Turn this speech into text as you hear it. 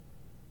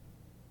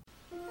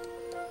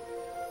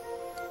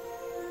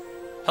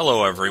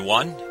Hello,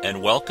 everyone,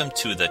 and welcome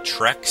to the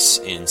Treks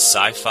in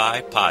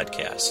Sci-Fi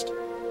podcast.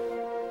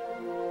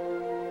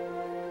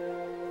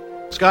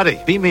 Scotty,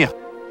 beat me up.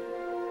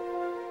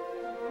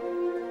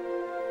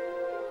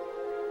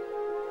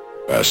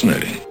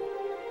 Fascinating.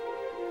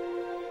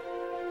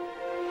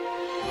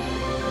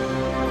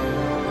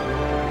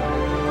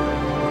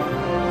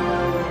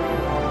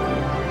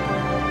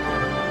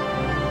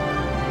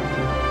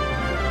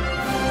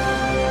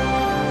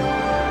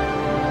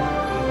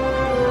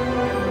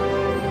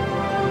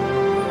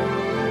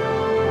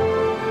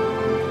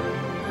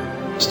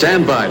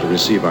 Stand by to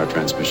receive our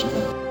transmission.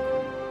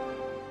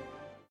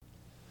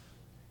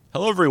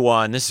 Hello,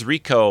 everyone. This is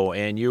Rico,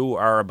 and you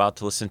are about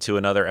to listen to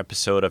another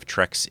episode of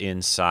Treks in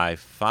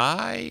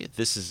Sci-Fi.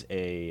 This is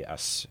a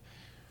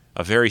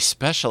very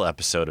special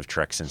episode of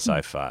Treks in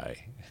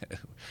Sci-Fi.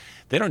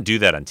 They don't do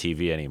that on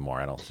TV anymore,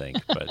 I don't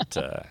think, but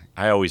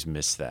I always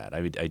miss that.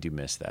 I do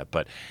miss that.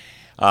 But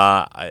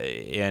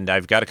and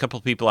I've got a couple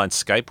of people on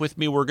Skype with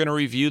me. We're going to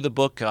review the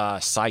book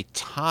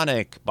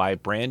Cytonic by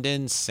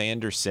Brandon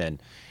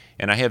Sanderson.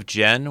 And I have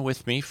Jen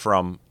with me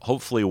from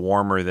hopefully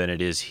warmer than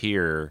it is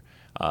here,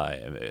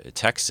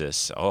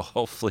 Texas. Oh,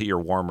 hopefully you're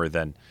warmer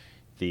than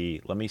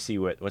let me see,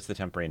 what's the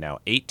temp right now?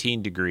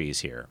 18 degrees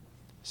here.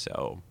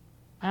 So.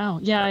 Wow,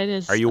 yeah, it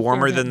is. Are you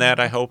warmer than that,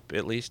 I hope,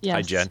 at least? Yes.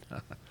 Hi, Jen.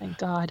 Thank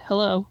God.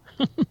 Hello.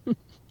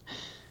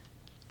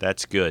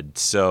 That's good.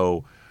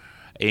 So,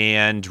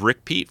 and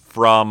Rick Pete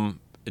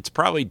it's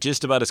probably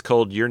just about as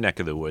cold your neck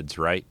of the woods,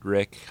 right,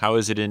 Rick? How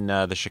is it in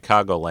the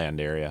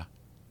Chicagoland area?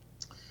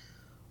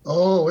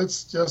 Oh,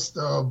 it's just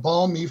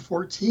balmy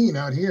 14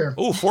 out here.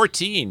 Oh,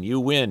 14. You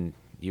win.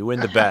 You win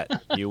the bet.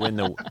 You win.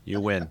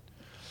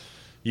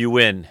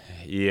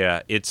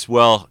 Yeah.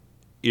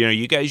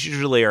 You guys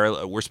usually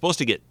are. We're supposed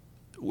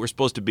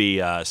to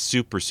be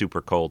super,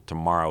 super cold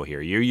tomorrow here.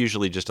 You're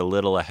usually just a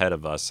little ahead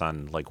of us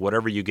on like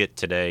whatever you get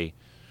today.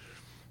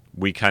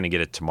 We kind of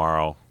get it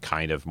tomorrow,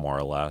 kind of more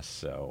or less.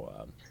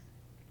 So.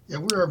 Yeah,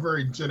 we're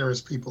very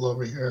generous people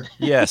over here.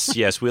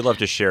 Yes, we love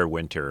to share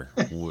winter.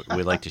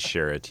 We like to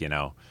share it,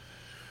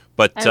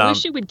 But I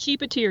wish you would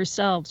keep it to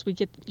yourselves. We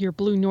get your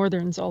blue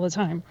northerns all the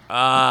time.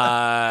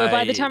 But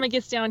by the time it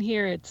gets down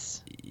here,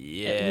 it's at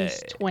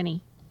least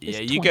 20. It's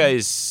 20, you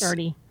guys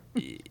 30.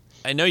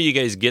 I know you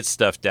guys get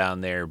stuff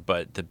down there,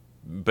 but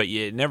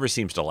it never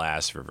seems to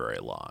last for very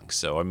long.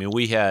 So I mean,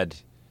 we had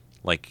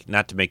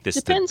not to make this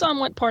depends on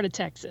what part of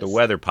Texas. The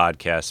weather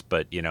podcast,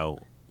 but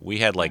we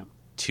had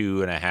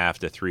 2.5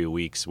 to 3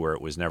 weeks where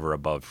it was never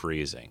above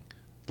freezing,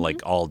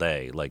 all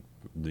day,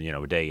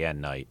 day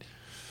and night.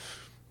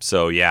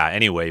 So yeah,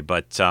 anyway,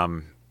 but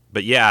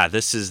yeah,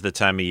 this is the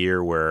time of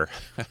year where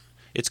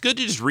it's good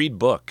to just read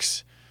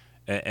books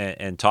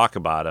and talk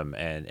about them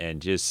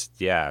and just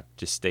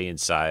stay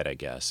inside, I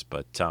guess.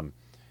 But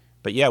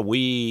yeah,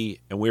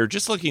 we were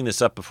just looking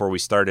this up before we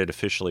started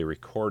officially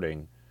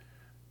recording.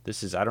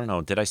 This is, I don't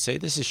know, did I say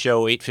this is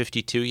show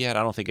 852 yet?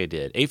 I don't think I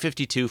did.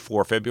 852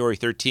 for February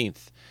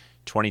 13th.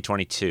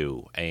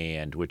 2022,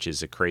 and which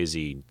is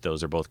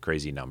those are both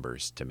crazy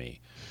numbers to me.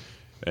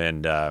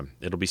 And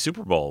it'll be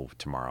Super Bowl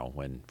tomorrow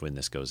when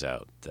this goes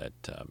out. That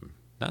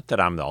not that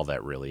I'm all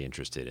that really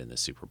interested in the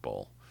Super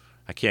Bowl.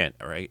 I can't,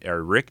 right?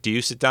 Or Rick, do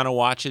you sit down and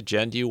watch it?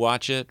 Jen, do you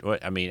watch it?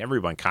 I mean,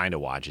 everyone kind of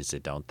watches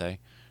it, don't they?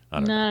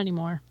 Not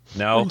anymore.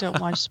 No?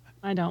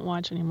 I don't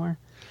watch anymore.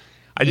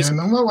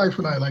 My wife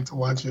and I like to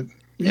watch it.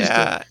 We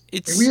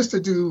used to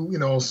do,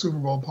 Super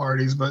Bowl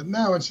parties, but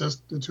now it's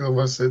just the two of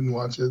us sit and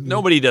watch it.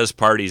 Nobody does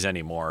parties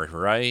anymore,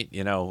 right?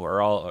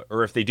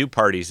 Or if they do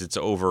parties, it's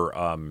over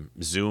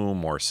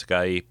Zoom or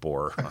Skype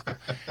or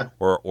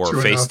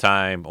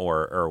FaceTime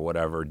or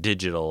whatever,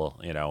 digital,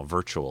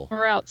 virtual.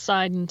 Or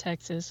outside in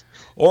Texas.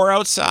 Or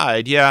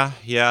outside, yeah.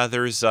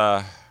 There's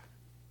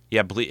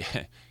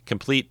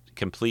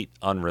complete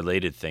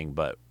unrelated thing,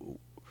 but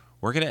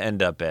we're gonna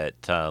end up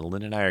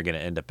Lynn and I are gonna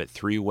end up at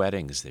 3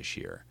 weddings this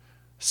year.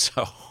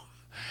 So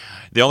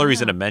the only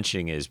reason I'm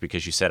mentioning is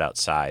because you said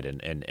outside,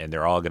 and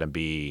they're all going to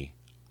be,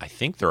 I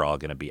think they're all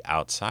going to be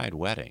outside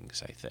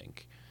weddings, I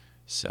think.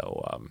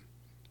 So,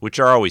 which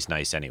are always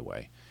nice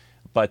anyway.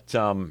 But,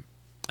 and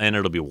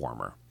it'll be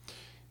warmer.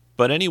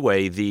 But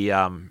anyway,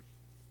 the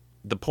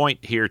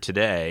point here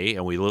today,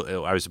 and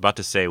I was about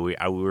to say, we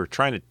were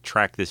trying to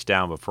track this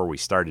down before we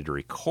started to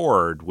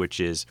record, which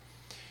is,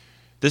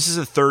 this is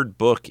the third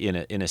book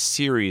in a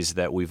series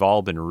that we've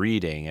all been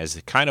reading as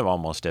kind of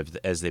almost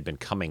as they've been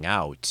coming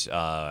out.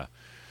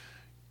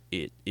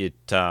 It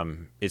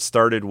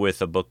started with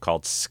a book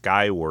called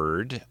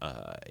Skyward,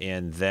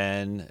 and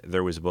then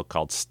there was a book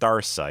called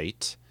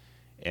Starsight,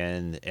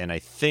 and I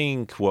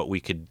think what we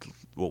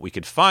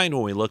could find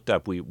when we looked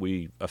up,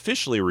 we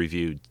officially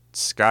reviewed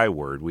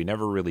Skyward. We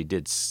never really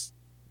did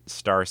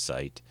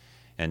Starsight,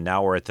 and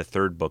now we're at the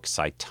third book,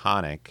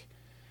 Cytonic.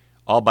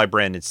 All by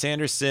Brandon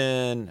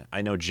Sanderson.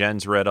 I know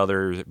Jen's read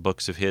other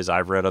books of his.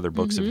 I've read other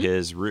books of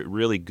his.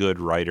 Really good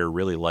writer.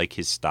 Really like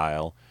his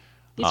style.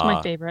 He's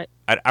my favorite.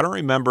 I don't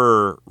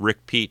remember,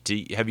 Rick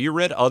Pete. Have you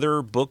read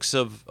other books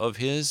of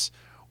his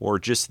or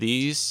just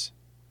these?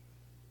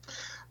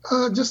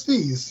 Just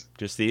these.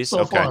 Just these? So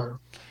Okay. far.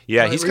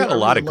 Yeah, he's got a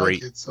lot of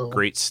really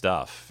great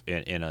stuff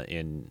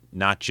in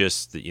not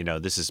just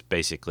this is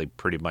basically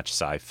pretty much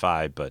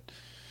sci-fi, but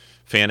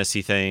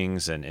fantasy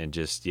things and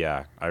just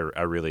I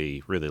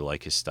really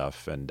like his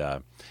stuff. And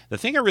the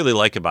thing I really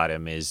like about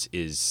him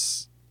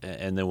is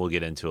and then we'll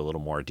get into a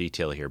little more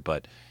detail here,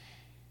 but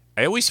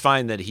I always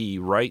find that he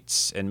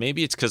writes, and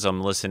maybe it's because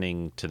I'm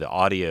listening to the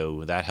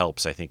audio, that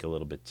helps I think a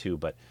little bit too,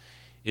 but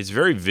it's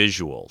very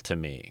visual to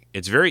me.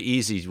 It's very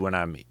easy when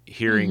I'm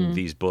hearing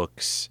these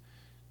books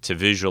to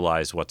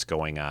visualize what's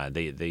going on.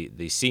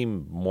 They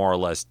seem more or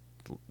less,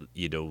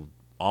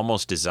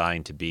 almost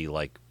designed to be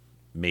like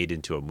made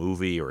into a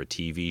movie or a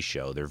TV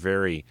show. They're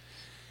very,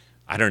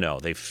 I don't know,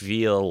 they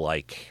feel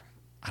like,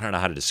 I don't know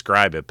how to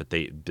describe it, but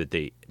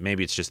they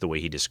maybe it's just the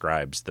way he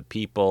describes the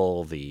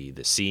people, the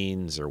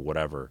scenes or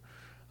whatever.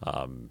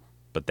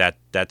 But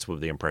that's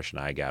what the impression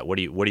I got. What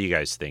do you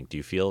guys think? Do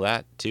you feel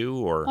that too,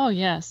 or? Oh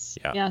yes,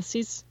 yes.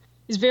 He's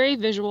very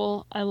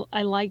visual.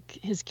 I like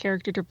his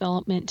character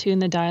development too,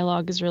 and the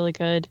dialogue is really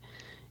good.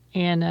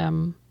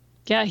 And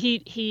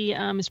he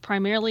is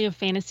primarily a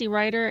fantasy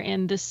writer,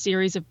 and this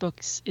series of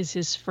books is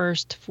his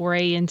first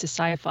foray into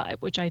sci-fi,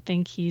 which I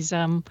think he's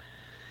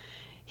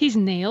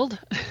nailed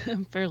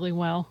fairly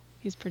well.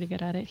 He's pretty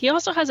good at it. He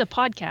also has a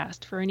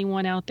podcast for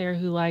anyone out there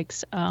who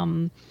likes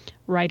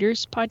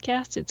writers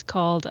podcasts. It's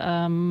called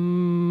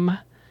oh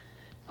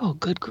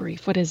good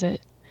grief, what is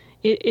it?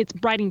 It's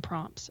Writing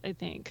Prompts, I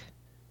think.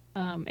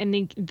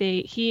 And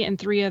he and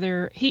three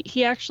other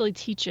he actually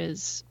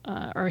teaches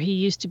or he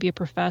used to be a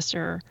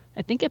professor,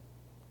 I think at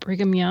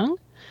Brigham Young,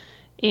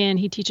 and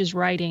he teaches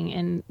writing,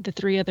 and the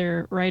three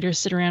other writers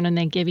sit around and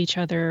they give each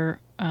other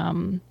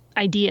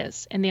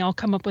ideas, and they all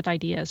come up with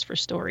ideas for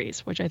stories,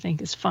 which I think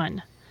is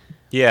fun.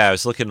 Yeah, I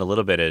was looking a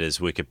little bit at his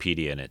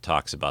Wikipedia, and it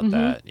talks about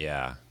that.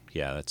 Yeah,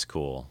 that's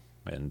cool.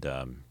 And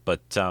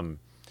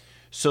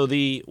so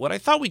what I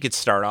thought we could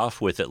start off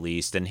with at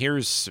least, and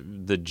here's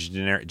the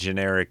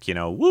generic,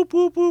 whoop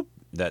whoop whoop.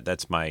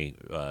 That's my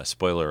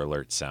spoiler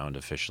alert sound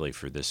officially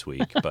for this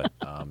week. But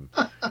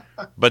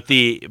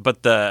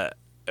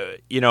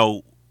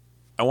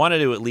I wanted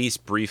to at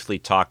least briefly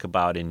talk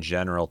about in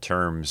general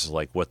terms,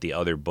 like what the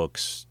other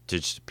books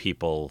to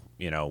people,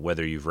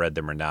 whether you've read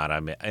them or not.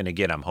 And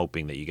again, I'm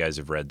hoping that you guys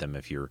have read them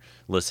if you're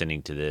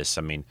listening to this.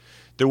 I mean,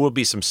 there will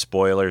be some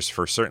spoilers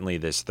for certainly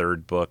this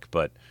third book,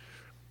 but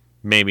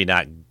maybe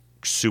not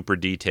super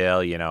detail.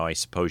 I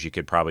suppose you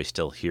could probably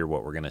still hear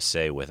what we're going to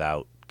say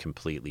without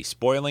completely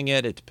spoiling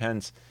it. It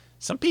depends.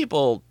 Some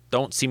people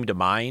don't seem to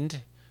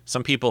mind.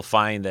 Some people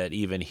find that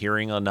even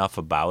hearing enough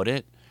about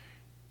it,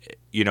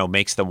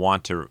 makes them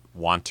want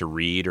to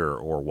read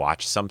or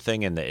watch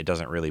something, and it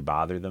doesn't really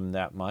bother them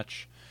that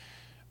much.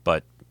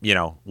 But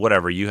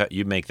whatever,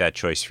 you make that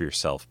choice for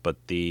yourself. But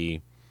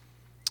the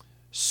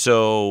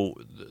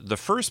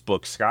first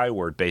book,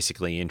 Skyward,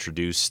 basically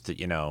introduced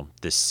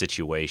this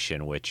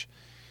situation, which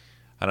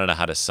I don't know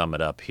how to sum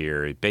it up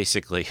here.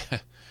 Basically,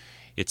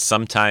 it's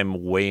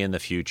sometime way in the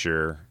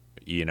future.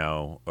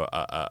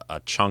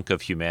 A chunk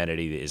of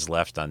humanity is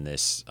left on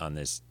this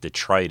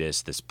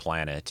detritus, this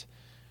planet.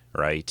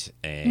 Right,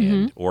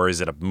 and or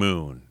is it a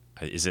moon?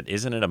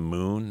 Isn't it a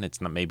moon? It's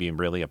not maybe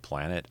really a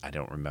planet. I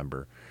don't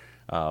remember.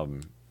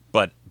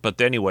 But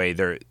anyway,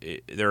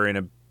 they're in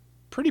a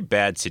pretty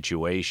bad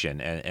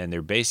situation, and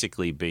they're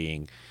basically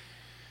being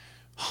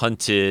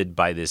hunted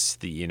by these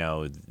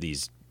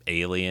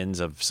aliens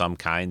of some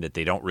kind that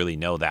they don't really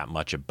know that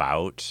much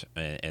about,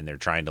 and they're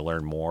trying to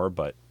learn more.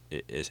 But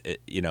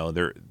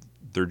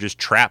they're just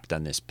trapped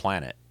on this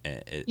planet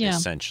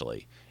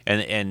essentially.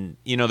 And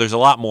there's a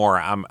lot more.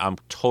 I'm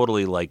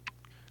totally like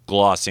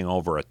glossing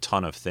over a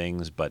ton of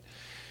things, but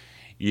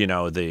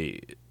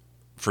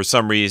for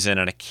some reason,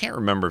 and I can't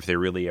remember if they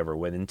really ever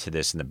went into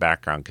this in the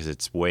background because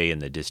it's way in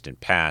the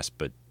distant past,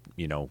 but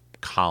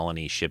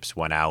colony ships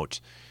went out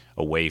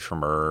away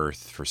from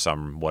Earth for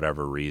some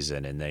whatever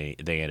reason, and they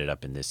ended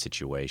up in this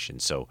situation.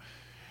 So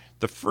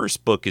the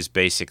first book is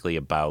basically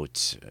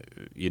about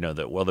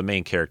the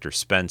main character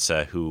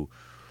Spensa, who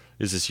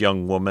is this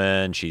young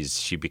woman.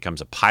 She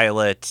becomes a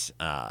pilot,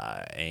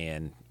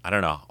 and I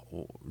don't know,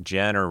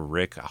 Jen or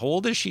Rick, how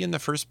old is she in the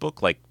first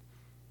book? Like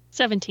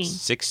 17.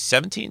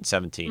 17?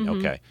 17,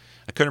 okay.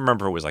 I couldn't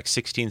remember if it was like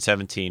 16,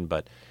 17,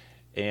 but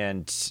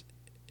and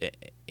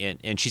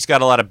she's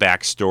got a lot of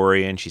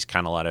backstory, and she's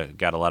got a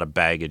lot of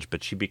baggage,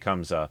 but she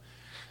becomes a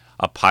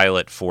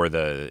pilot for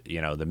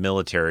the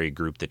military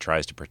group that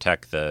tries to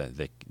protect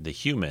the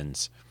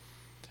humans,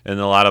 and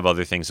a lot of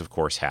other things, of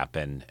course,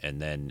 happen,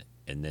 and then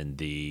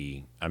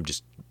I'm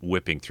just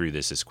whipping through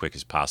this as quick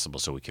as possible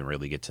so we can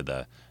really get to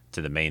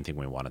the main thing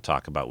we want to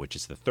talk about, which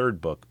is the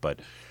third book.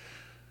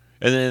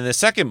 And then in the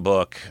second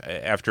book,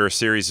 after a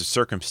series of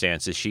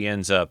circumstances, she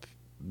ends up.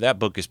 That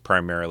book is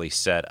primarily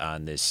set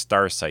on this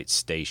Starsight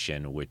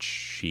station, which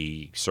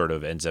she sort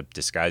of ends up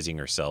disguising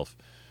herself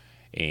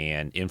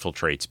and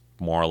infiltrates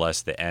more or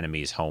less the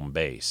enemy's home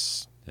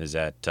base. Is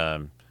that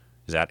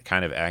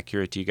kind of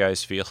accurate? Do you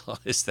guys feel?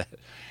 Is that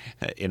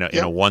in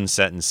a one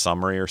sentence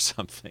summary or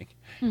something?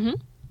 Mm-hmm.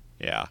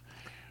 Yeah.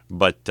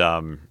 But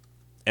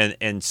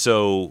and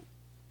so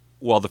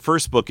while the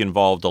first book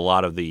involved a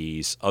lot of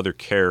these other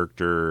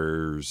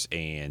characters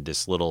and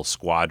this little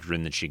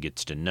squadron that she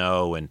gets to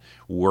know and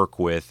work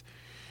with,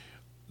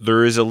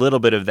 there is a little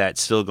bit of that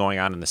still going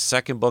on in the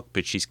second book,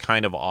 but she's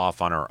kind of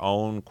off on her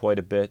own quite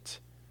a bit.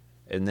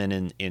 And then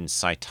in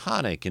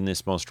Cytonic, in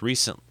this most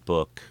recent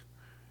book,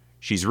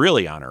 she's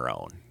really on her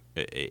own.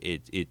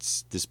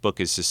 It's this book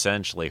is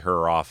essentially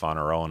her off on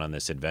her own on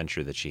this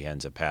adventure that she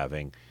ends up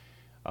having.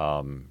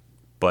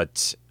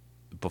 But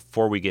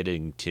before we get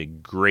into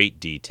great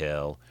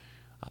detail,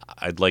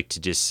 I'd like to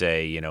just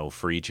say,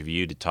 for each of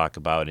you to talk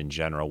about in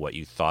general what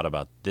you thought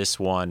about this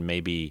one.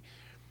 Maybe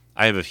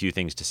I have a few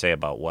things to say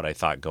about what I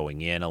thought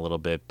going in a little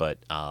bit, but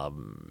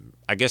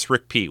I guess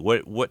Rick Pete,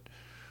 what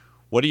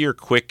are your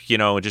quick,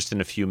 just in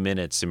a few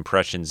minutes,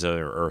 impressions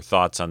or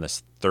thoughts on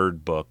this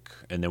third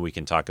book, and then we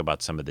can talk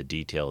about some of the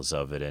details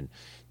of it. And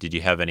did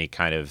you have any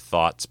kind of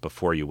thoughts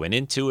before you went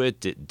into it?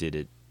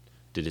 Did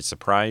it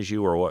surprise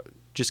you, or what?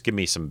 Just give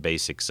me some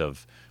basics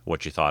of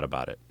what you thought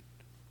about it.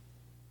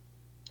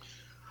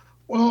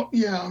 Well,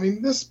 yeah,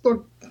 this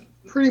book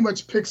pretty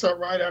much picks up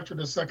right after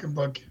the second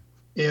book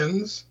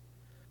ends,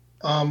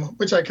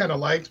 which I kind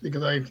of liked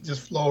because I could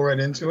just flow right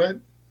into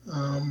it.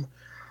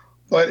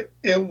 But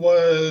it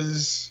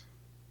was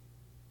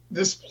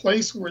this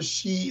place where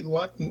she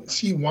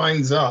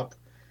winds up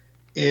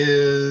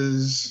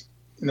is,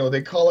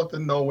 they call it the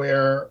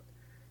Nowhere.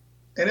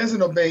 It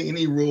doesn't obey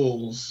any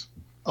rules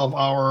of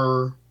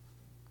our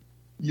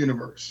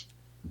universe.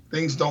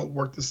 Things don't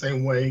work the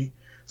same way.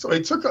 So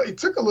it took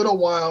a little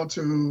while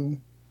to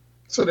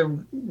sort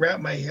of wrap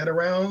my head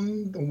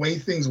around the way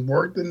things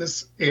worked in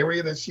this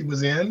area that she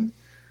was in.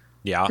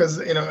 Yeah. Because,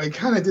 it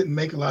kind of didn't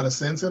make a lot of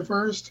sense at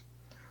first.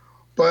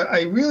 But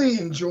I really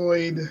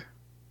enjoyed,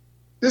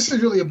 this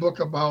is really a book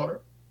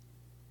about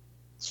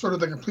sort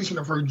of the completion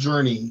of her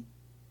journey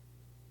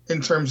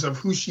in terms of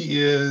who she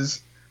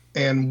is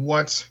and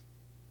what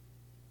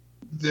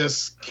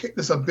this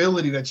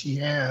ability that she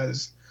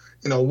has,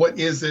 what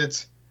is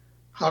it?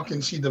 How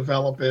can she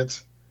develop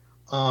it?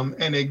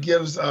 And it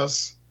gives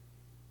us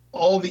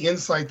all the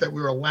insight that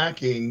we were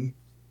lacking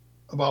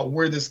about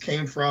where this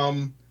came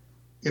from.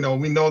 We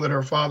know that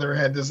her father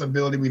had this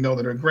ability. We know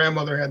that her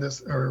grandmother had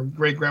this, her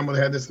great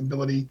grandmother had this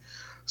ability.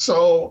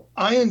 So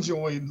I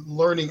enjoyed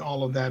learning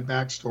all of that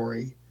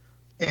backstory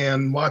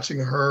and watching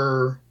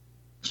her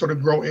sort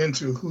of grow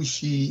into who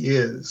she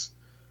is.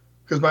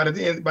 Because by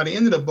the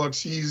end of the book,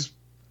 she's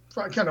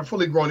kind of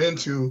fully grown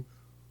into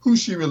who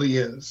she really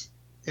is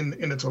in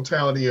the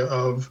totality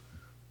of,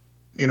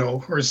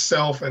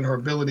 herself and her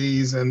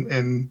abilities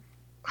and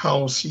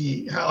how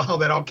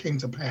that all came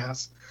to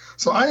pass.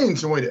 So I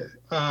enjoyed it.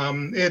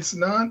 It's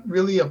not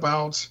really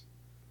about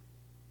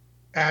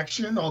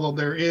action, although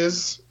there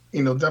is,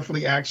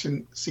 definitely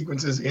action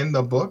sequences in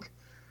the book,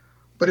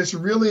 but it's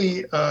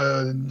really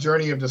a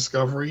journey of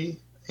discovery.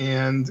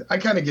 And I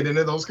kind of get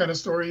into those kind of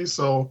stories.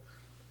 So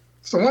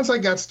once I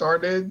got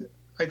started,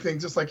 I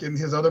think just like in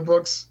his other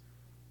books,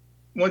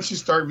 once you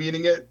start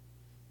reading it,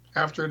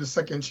 after the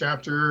second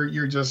chapter,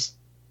 you're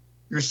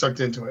sucked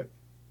into it.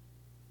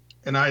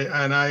 And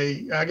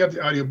I got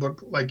the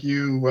audiobook like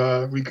you,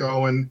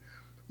 Rico, and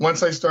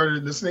once I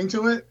started listening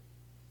to it,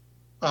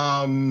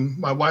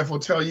 my wife will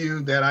tell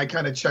you that I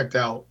kind of checked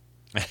out.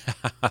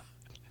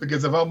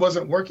 Because if I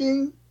wasn't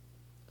working,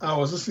 I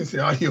was listening to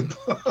the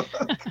audiobook.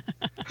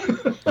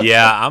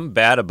 Yeah, I'm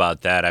bad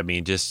about that.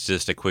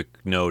 Just a quick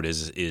note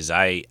is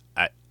I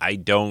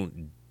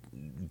don't,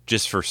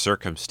 just for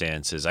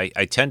circumstances, I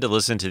tend to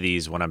listen to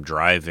these when I'm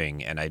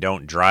driving, and I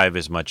don't drive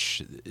as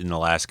much in the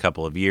last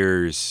couple of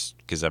years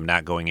because I'm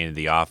not going into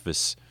the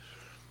office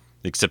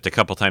except a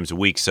couple times a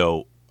week.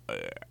 So,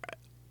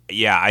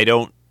 yeah,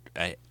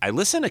 I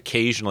listen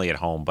occasionally at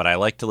home, but I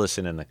like to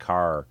listen in the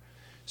car.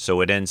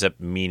 So it ends up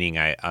meaning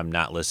I'm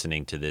not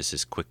listening to this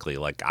as quickly.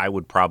 Like I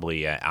would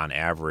probably, on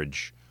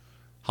average,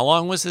 how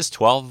long was this?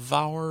 12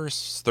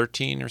 hours,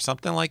 13 or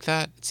something like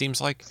that? It seems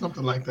like.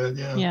 Something like that,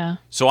 yeah. Yeah.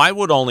 So I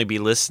would only be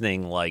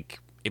listening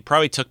it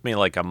probably took me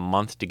like a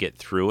month to get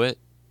through it.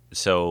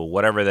 So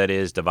whatever that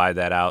is, divide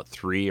that out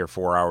 3 or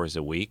 4 hours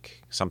a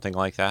week, something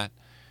like that.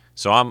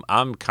 So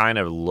I'm kind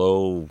of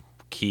low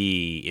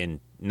key in,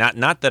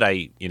 not that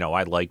I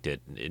liked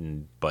it,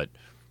 but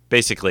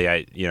basically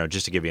I,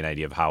 just to give you an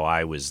idea of how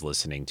I was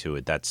listening to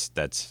it,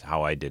 that's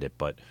how I did it.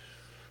 But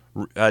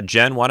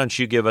Jen, why don't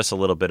you give us a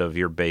little bit of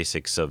your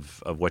basics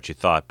of what you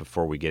thought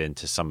before we get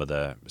into some of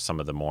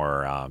the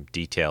more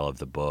detail of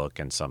the book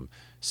and some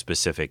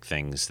specific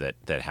things that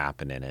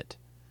happen in it.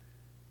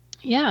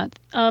 Yeah,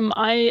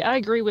 I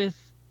agree with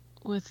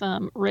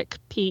Rick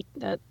Pete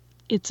that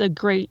it's a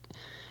great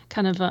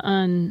kind of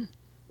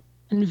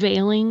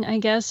unveiling, I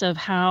guess, of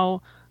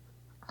how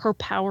her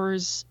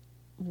powers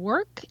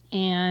work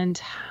and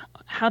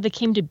how they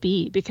came to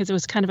be, because it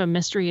was kind of a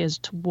mystery as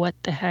to what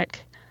the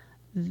heck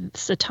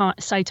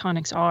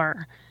Cytonics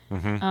are.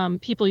 Mm-hmm.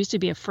 People used to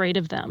be afraid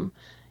of them,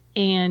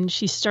 and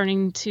she's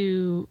starting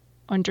to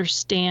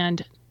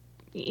understand,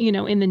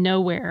 in the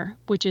Nowhere,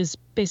 which is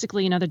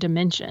basically another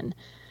dimension.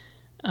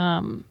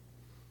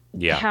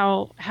 Yeah.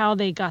 how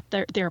they got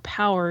their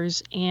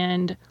powers,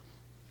 and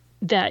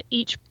that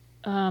each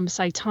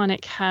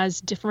Cytonic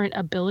has different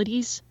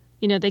abilities.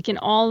 They can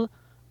all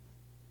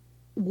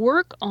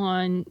work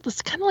on,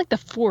 it's kind of like the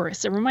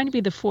Force. It reminded me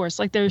of the Force.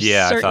 Like there's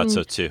Yeah, I thought certain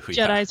so too.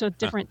 Yeah. Jedis with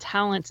different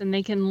talents, and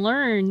they can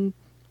learn,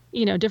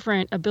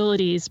 different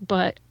abilities,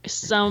 but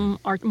some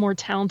are more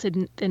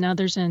talented than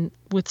others and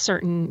with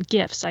certain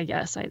gifts, I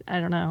guess. I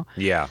don't know.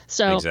 Yeah,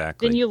 So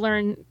exactly. then you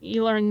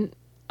learn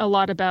a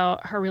lot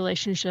about her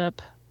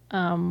relationship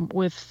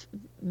with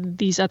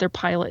these other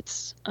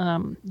pilots,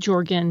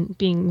 Jorgen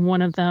being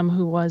one of them,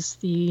 who was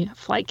the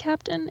flight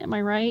captain, am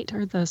I right?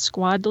 Or the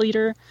squad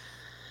leader.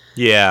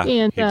 Yeah,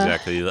 And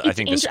exactly. I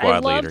think the squad I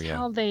loved leader, yeah.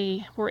 how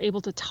they were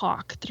able to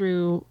talk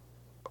through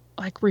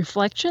like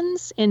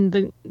reflections in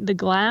the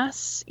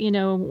glass.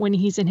 When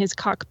he's in his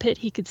cockpit,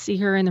 he could see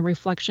her in the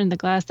reflection of the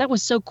glass. That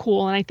was so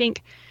cool. And I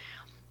think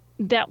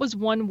that was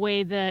one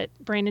way that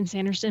Brandon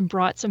Sanderson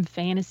brought some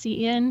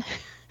fantasy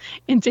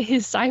into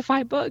his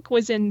sci-fi book,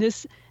 was in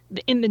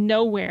the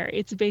nowhere.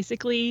 It's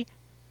basically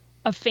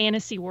a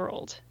fantasy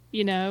world,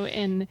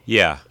 and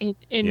Yeah. and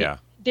Yeah.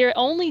 the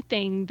only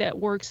thing that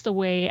works the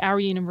way our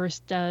universe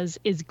does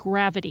is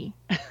gravity.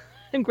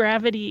 And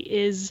gravity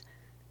is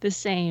the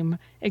same,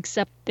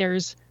 except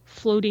there's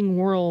floating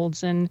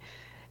worlds and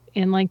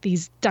like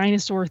these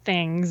dinosaur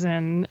things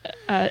and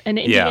an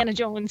Indiana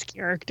Jones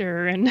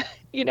character, and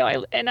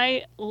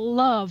I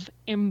love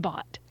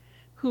Mbot,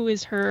 who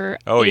is her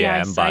Oh AI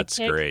yeah, Mbot's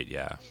sidekick. great,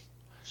 yeah.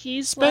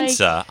 He's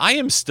Spencer, I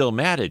am still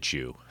mad at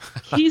you.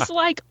 he's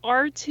like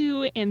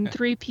R2 and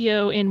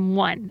 3PO in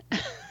one.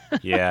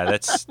 Yeah,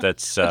 that's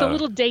With a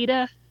little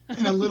Data.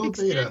 And a little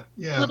Data.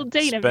 Yeah. Little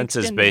Data. Spence mixed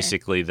is in there.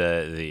 basically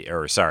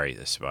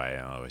the spy.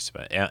 I always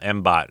Spence.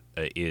 Mbot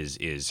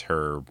is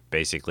her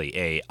basically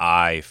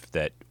AI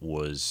that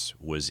was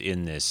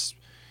in this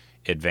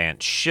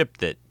advanced ship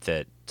that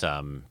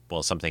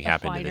something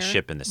happened to the fighter.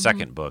 ship in the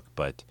second book,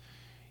 but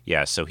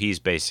yeah, so he's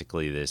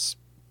basically this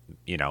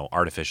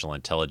artificial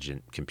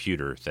intelligent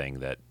computer thing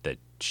that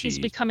He's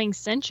becoming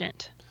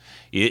sentient.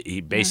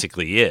 he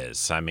basically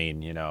is. I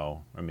mean,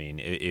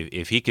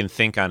 if he can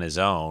think on his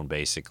own,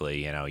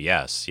 basically,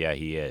 yes, yeah,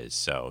 he is.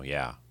 So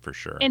yeah, for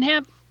sure.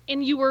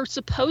 And you were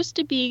supposed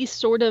to be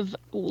sort of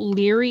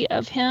leery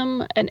of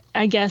him, and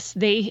I guess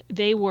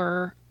they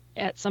were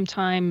at some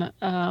time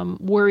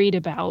worried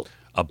about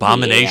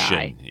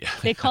Abomination. The AI.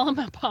 They call him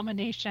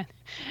Abomination,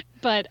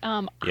 but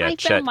I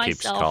Chet found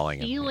keeps myself calling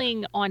him,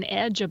 feeling on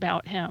edge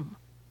about him.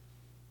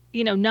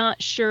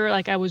 Not sure.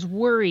 Like I was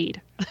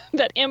worried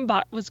that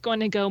Mbot was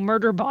going to go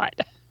Murderbot.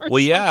 Well,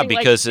 yeah,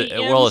 because like the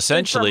M stood for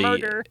essentially,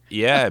 murder.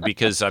 yeah,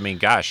 because I mean,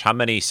 gosh, how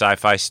many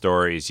sci-fi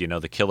stories?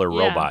 The killer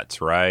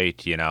robots,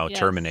 right? Yes.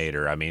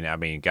 Terminator. I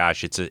mean,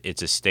 gosh, it's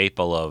a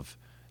staple of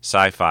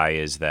sci-fi.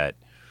 Is that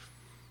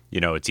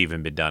it's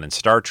even been done in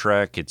Star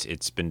Trek.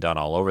 It's been done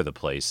all over the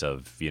place.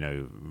 Of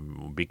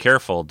be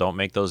careful, don't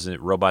make those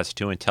robots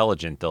too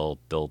intelligent.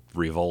 They'll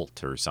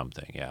revolt or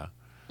something. Yeah.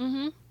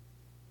 Mm-hmm.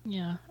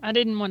 Yeah, I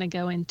didn't want to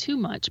go in too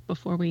much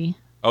before we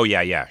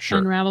sure.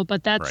 unravel,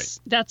 but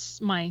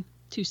that's my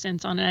 2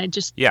 cents on it.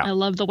 I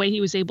love the way he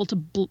was able to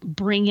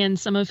bring in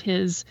some of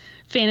his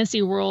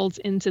fantasy worlds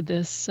into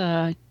this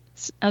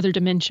other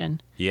dimension.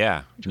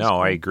 Yeah, no, cool.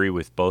 I agree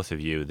with both of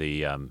you.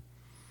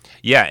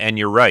 And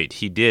you're right.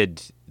 He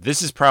did.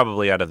 This is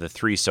probably out of the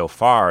 3 so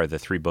far, the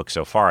 3 books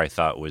so far, I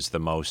thought was the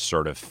most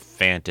sort of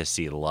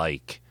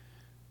fantasy-like,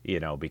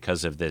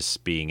 because of this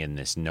being in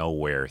this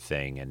nowhere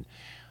thing and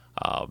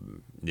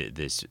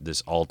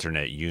this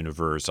alternate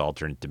universe,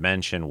 alternate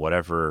dimension,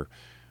 whatever,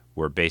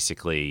 where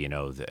basically,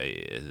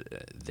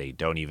 they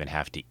don't even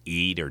have to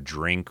eat or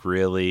drink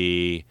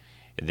really.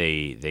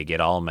 They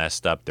get all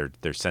messed up.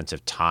 Their sense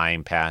of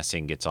time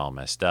passing gets all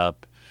messed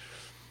up.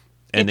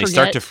 And they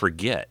start to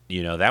forget.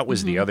 That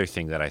was the other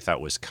thing that I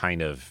thought was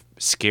kind of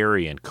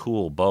scary and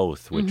cool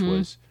both, which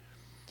was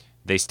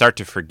they start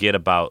to forget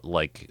about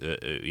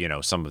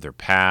some of their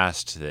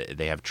past.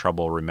 They have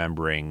trouble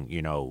remembering,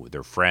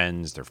 their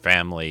friends, their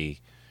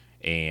family,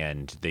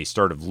 and they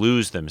sort of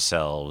lose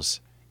themselves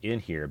in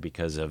here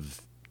because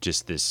of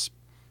just this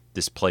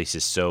place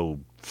is so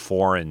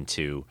foreign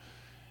to,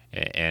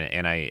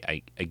 and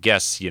I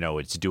guess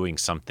it's doing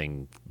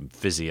something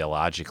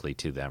physiologically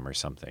to them or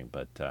something.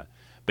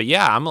 But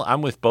yeah,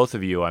 I'm with both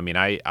of you. I mean,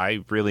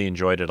 I really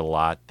enjoyed it a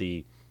lot.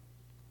 And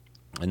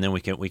then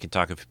we can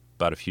talk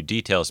about a few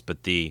details,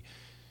 but the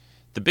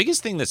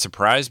biggest thing that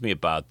surprised me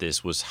about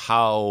this was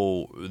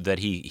how that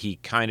he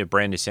kind of,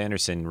 Brandon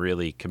Sanderson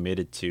really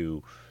committed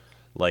to,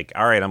 like,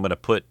 all right, I'm going to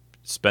put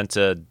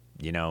Spencer,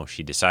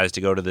 she decides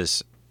to go to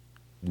this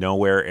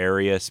nowhere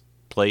area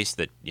place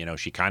that,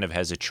 she kind of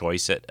has a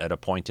choice at a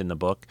point in the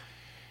book.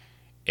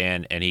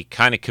 And he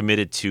kind of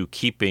committed to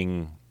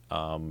keeping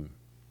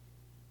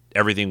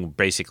everything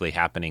basically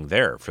happening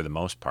there for the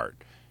most part.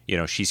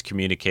 She's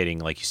communicating,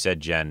 like you said,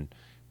 Jen,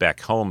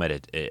 back home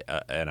at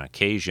an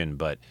occasion,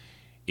 but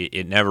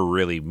it never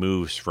really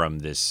moves from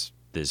this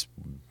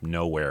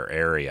nowhere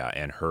area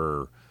and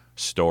her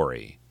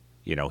story.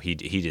 he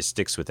just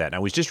sticks with that. And I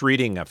was just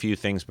reading a few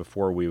things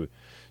before we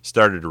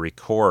started to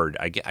record.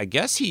 I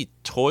guess he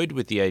toyed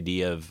with the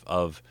idea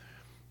of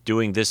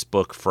doing this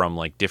book from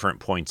like different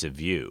points of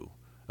view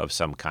of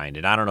some kind.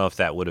 And I don't know if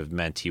that would have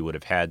meant he would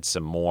have had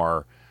some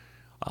more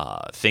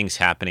things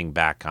happening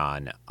back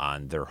on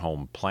their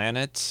home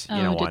planet,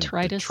 on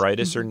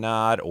Detritus or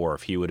not, or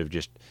if he would have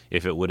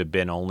if it would have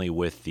been only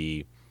with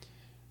the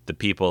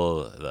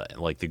people,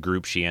 like the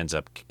group she ends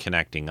up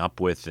connecting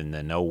up with in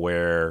the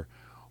nowhere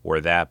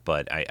or that.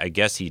 But I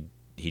guess he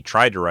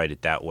tried to write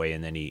it that way,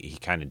 and then he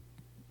kind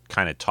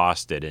of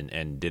tossed it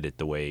and did it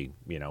the way,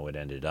 it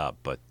ended up.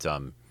 But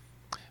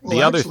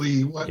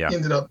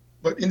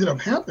what ended up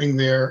happening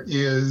there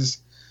is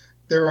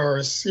there are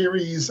a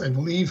series, I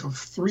believe, of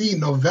 3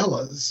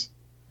 novellas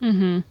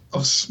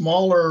of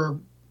smaller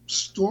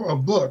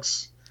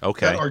books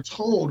that are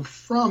told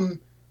from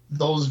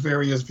those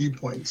various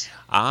viewpoints.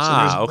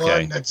 So there's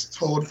one that's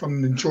told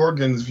from the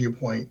Jorgen's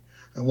viewpoint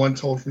and one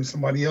told from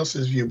somebody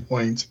else's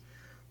viewpoint,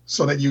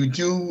 so that you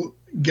do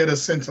get a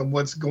sense of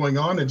what's going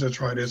on in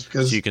Detritus,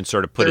 because so you can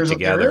sort of put it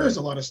together. There is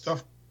a lot of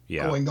stuff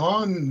going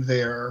on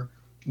there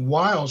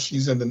while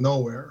she's in the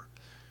nowhere.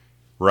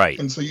 Right.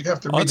 And so you'd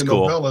have to read the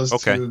novellas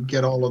to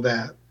get all of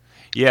that.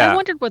 Yeah. I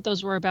wondered what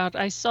those were about.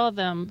 I saw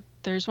them.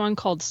 There's one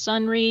called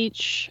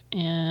Sunreach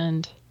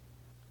and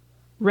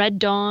Red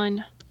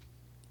Dawn.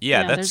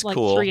 Yeah, that's there's like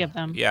cool. 3 of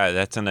them. Yeah,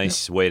 that's a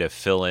nice way to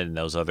fill in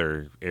those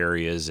other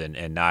areas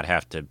and not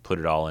have to put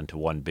it all into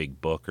one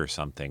big book or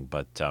something.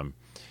 But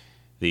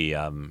the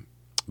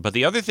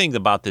other thing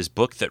about this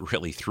book that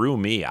really threw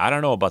me, I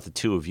don't know about the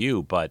two of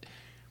you, but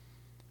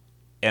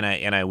and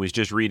I was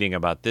just reading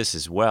about this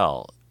as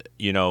well.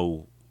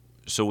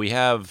 So we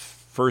have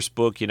first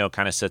book,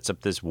 kind of sets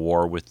up this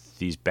war with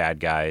these bad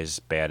guys,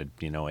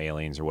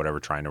 aliens or whatever,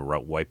 trying to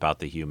wipe out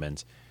the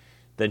humans.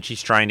 Then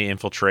she's trying to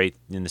infiltrate,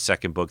 in the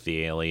second book,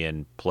 the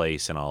alien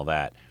place and all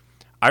that.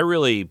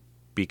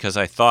 Because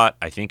I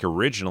think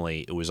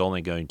originally it was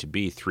only going to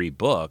be 3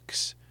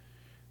 books,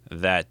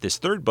 that this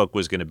third book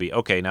was going to be,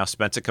 okay, now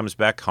Spencer comes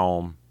back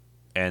home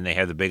and they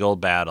have the big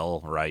old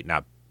battle, right?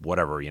 Not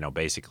whatever,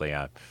 basically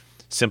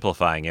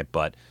simplifying it,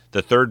 but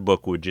the third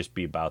book would just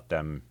be about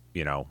them,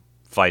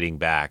 fighting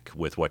back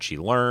with what she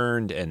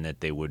learned and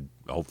that they would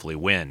hopefully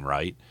win,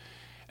 right?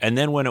 And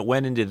then when it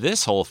went into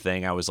this whole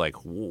thing, I was like,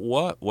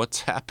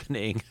 what's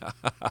happening?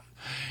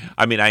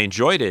 I mean, I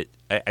enjoyed it.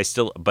 I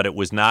still, but it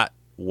was not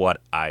what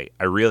I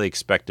really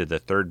expected the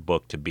third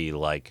book to be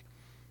like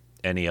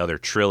any other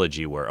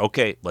trilogy where,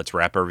 okay, let's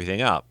wrap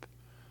everything up.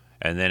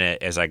 And then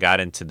as I got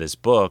into this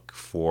book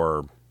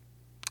for,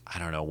 I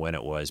don't know when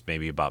it was,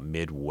 maybe about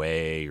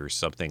midway or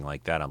something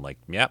like that, I'm like,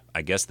 yep,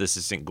 I guess this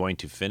isn't going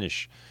to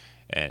finish.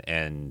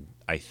 And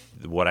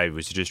what I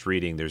was just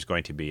reading, there's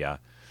going to be a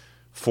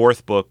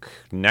 4th book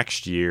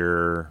next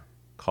year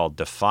called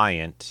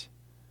Defiant,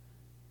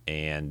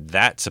 and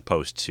that's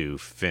supposed to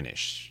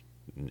finish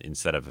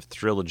instead of a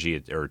trilogy.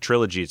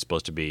 It's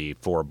supposed to be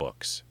 4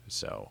 books.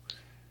 So,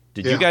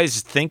 did you guys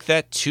think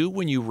that too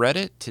when you read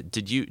it?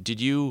 Did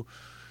you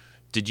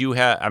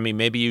have? I mean,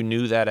 maybe you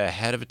knew that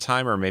ahead of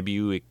time, or maybe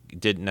you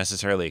didn't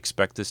necessarily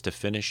expect this to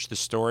finish the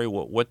story.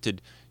 What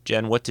did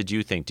Jen? What did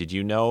you think? Did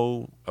you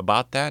know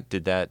about that?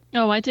 Did that?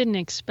 No, I didn't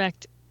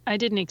expect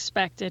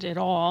it at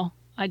all.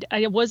 I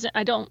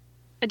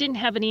didn't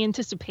have any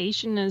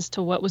anticipation as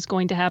to what was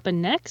going to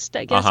happen next,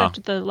 I guess, after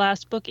the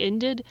last book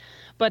ended.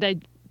 But I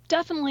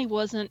definitely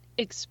wasn't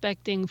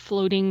expecting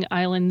floating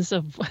islands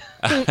of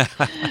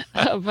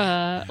of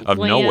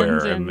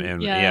nowhere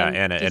and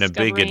a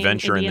big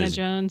adventure Indiana in this.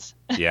 Jones.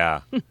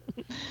 Yeah.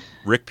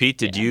 Rick, Pete,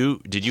 did you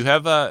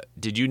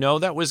know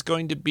that was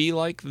going to be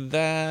like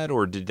that,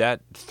 or did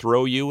that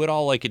throw you at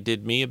all like it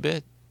did me a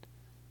bit?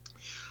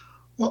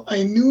 Well,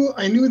 I knew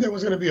there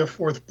was going to be a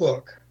 4th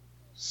book.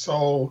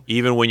 So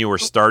even when you were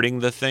starting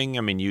the thing,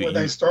 I mean,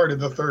 I started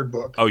the 3rd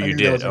book. Oh, you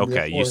did.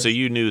 Okay. So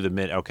you knew the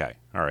mid. Okay.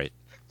 All right.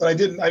 But I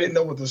didn't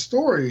know what the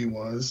story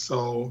was,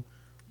 so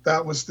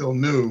that was still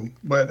new.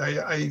 But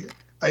I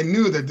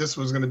knew that this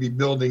was going to be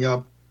building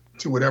up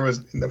to whatever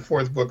in the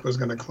 4th book was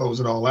going to close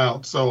it all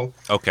out. So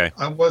okay,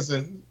 I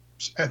wasn't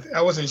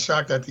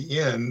shocked at the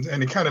end,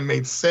 and it kind of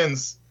made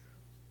sense.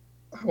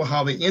 Well,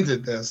 how they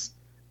ended this,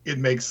 it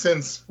makes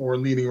sense for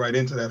leading right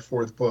into that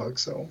 4th book.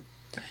 So.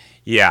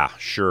 Yeah,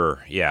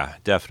 sure. Yeah,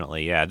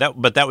 definitely. Yeah,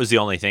 but that was the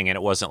only thing, and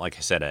it wasn't, like I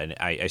said,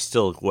 I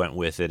still went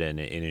with it and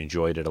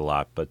enjoyed it a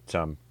lot, but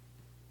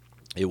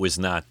it was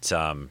not.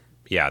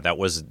 That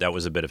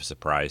was a bit of a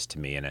surprise to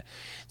me, and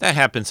that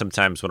happens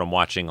sometimes when I'm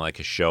watching like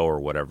a show or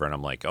whatever, and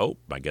I'm like, oh,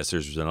 I guess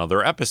there's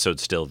another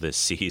episode still this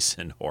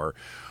season, or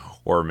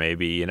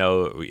maybe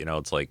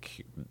it's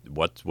like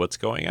what's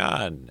going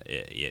on,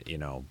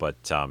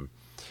 but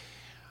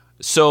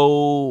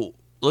so.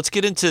 Let's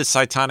get into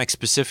Cytonic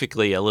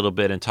specifically a little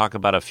bit and talk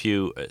about a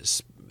few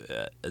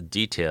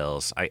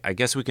details. I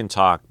guess we can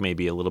talk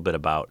maybe a little bit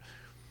about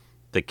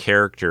the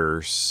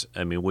characters.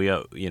 I mean,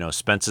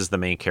 Spence is the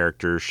main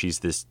character. She's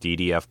this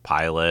DDF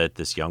pilot,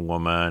 this young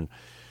woman.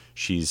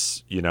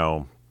 She's,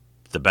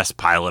 the best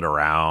pilot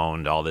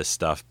around, all this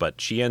stuff.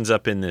 But she ends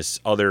up in this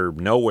other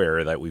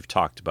nowhere that we've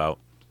talked about.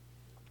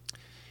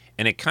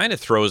 And it kind of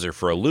throws her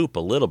for a loop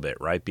a little bit,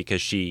 right?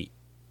 Because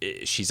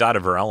she's out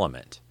of her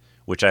element,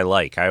 which I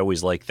like. I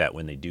always like that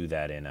when they do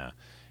that in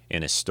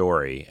a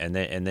story. And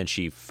then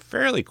she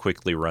fairly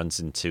quickly runs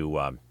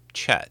into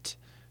Chet.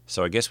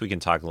 So I guess we can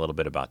talk a little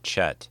bit about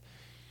Chet.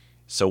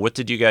 So what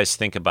did you guys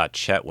think about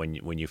Chet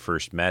when you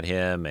first met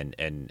him,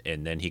 and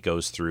then he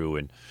goes through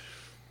and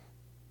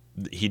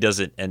he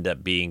doesn't end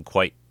up being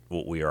quite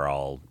what we are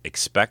all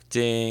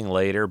expecting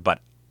later, but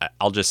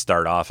I'll just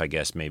start off, I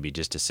guess, maybe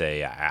just to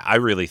say I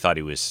really thought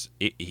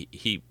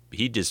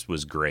he just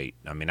was great.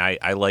 I mean,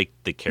 I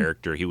liked the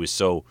character. He was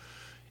so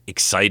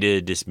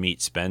excited to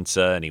meet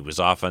Spencer, and he was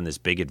off on this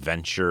big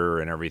adventure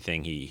and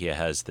everything. He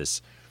has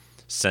this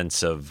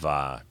sense of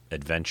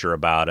adventure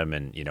about him,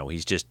 and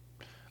he's just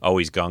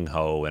always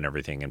gung-ho and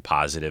everything and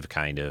positive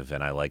kind of,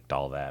 and I liked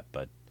all that.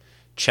 But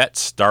Chet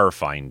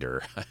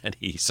Starfinder, and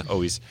he's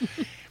always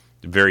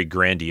very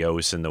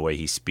grandiose in the way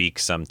he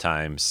speaks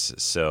sometimes.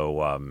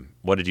 So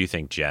what did you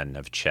think, Jen,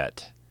 of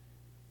Chet?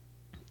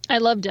 I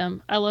loved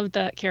him. I loved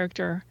that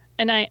character.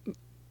 And I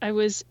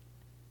was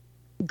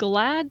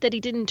glad that he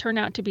didn't turn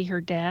out to be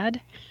her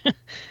dad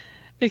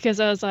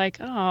because I was like,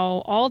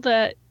 oh, all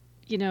that,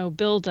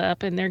 build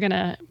up and they're going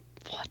to,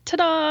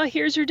 ta-da,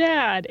 here's your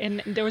dad.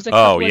 And there was a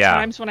couple of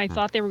times when I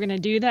thought they were going to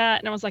do that.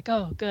 And I was like,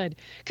 oh, good.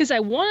 Because I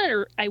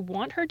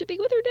want her to be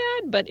with her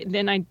dad. But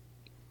then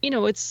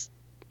it's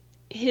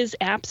his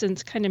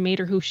absence kind of made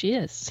her who she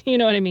is. You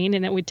know what I mean?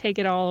 And it would take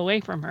it all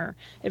away from her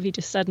if he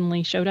just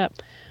suddenly showed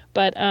up.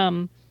 But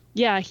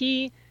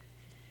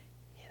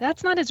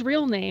that's not his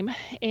real name.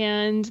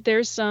 And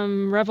there's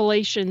some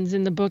revelations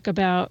in the book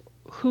about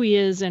who he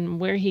is and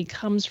where he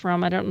comes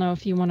from. I don't know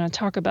if you want to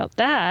talk about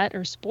that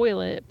or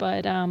spoil it,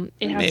 but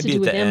it has to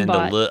do with maybe at the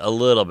Mbot. end a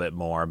little bit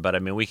more, but I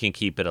mean, we can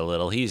keep it a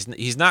little.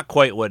 He's not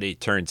quite what he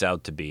turns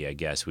out to be, I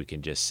guess we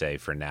can just say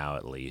for now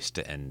at least.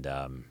 And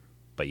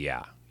but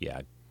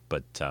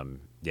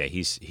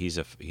he's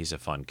a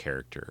fun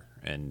character,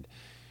 and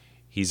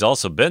he's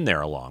also been there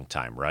a long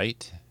time,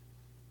 right?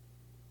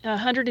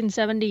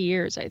 170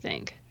 years, I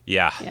think.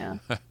 Yeah.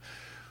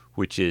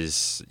 Which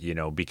is,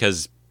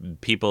 because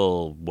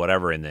people,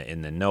 whatever,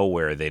 in the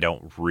nowhere, they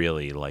don't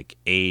really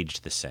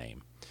age the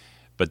same.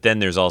 But then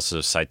there's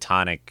also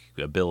psionic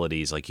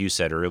abilities, like you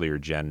said earlier,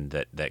 Jen,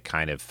 that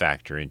kind of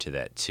factor into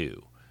that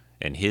too.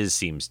 And his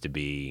seems to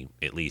be,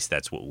 at least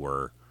that's what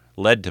we're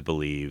led to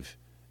believe,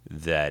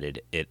 that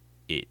it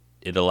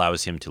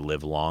allows him to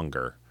live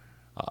longer,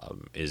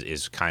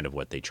 is kind of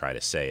what they try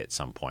to say at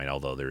some point,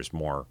 although there's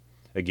more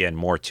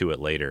to it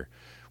later.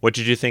 What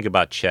did you think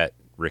about Chet,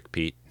 Rick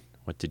Pete?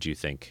 What did you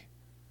think?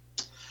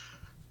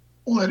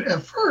 Well,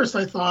 at first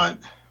I thought,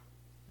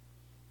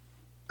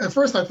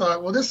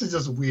 well, this is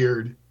just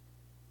weird.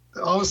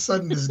 All of a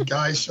sudden, this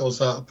guy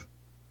shows up,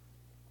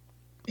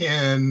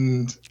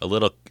 and a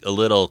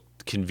little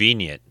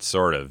convenient,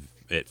 sort of,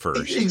 at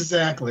first.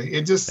 Exactly.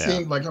 It just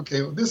seemed like,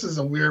 okay, well, this is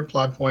a weird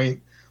plot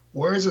point.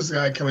 Where is this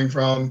guy coming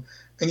from?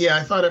 And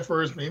I thought at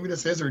first maybe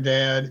this is her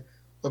dad,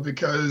 but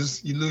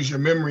because you lose your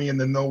memory in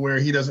the nowhere,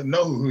 he doesn't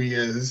know who he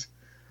is.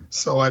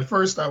 So at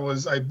first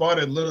I bought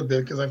it a little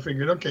bit because I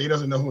figured, okay, he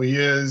doesn't know who he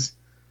is.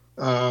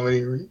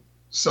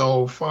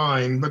 So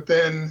fine. But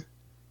then,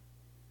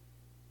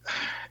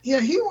 he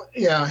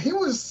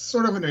was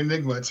sort of an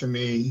enigma to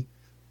me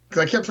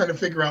because I kept trying to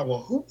figure out,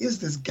 well, who is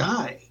this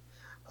guy?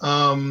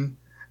 And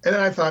then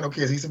I thought,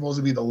 okay, is he supposed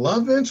to be the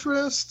love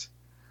interest?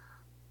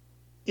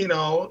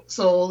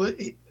 So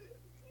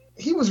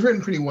he was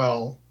written pretty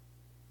well.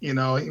 He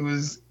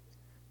was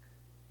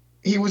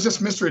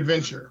just Mr.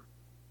 Adventure.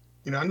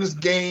 I'm just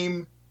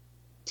game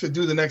to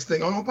do the next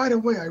thing. Oh, by the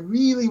way, I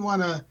really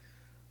want to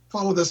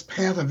follow this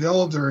Path of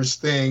Elders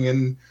thing.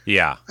 And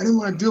I didn't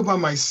want to do it by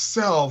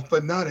myself,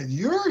 but now that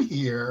you're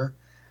here,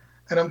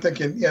 and I'm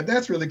thinking,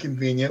 that's really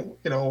convenient.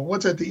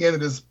 What's at the end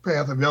of this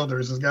Path of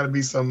Elders? There's got to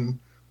be some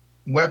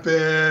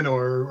weapon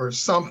or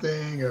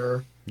something,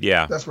 or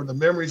that's where the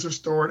memories are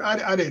stored.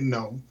 I didn't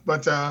know.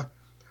 But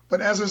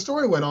as the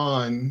story went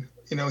on,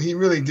 he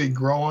really did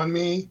grow on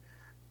me.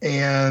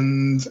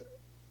 And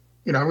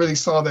I really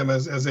saw them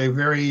as a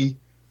very,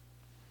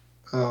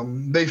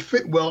 they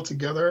fit well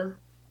together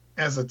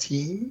as a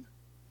team.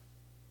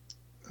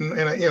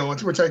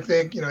 And which I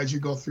think, as you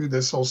go through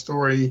this whole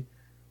story,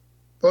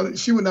 well,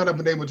 she would not have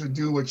been able to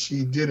do what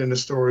she did in the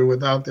story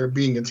without there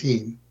being a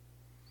team,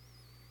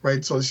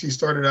 right? So she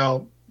started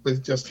out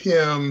with just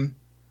him,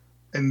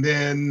 and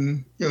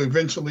then,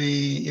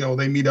 eventually,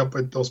 they meet up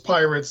with those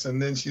pirates,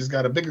 and then she's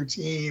got a bigger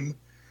team.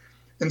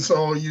 And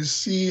so you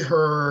see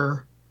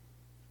her,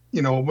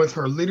 with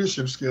her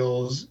leadership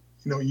skills,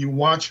 you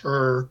watch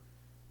her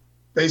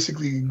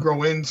basically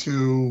grow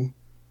into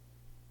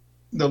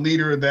the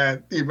leader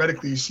that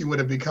theoretically she would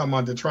have become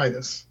on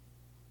Detritus.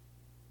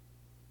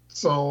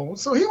 So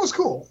he was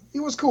cool.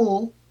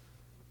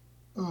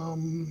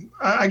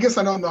 I guess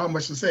I don't know how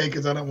much to say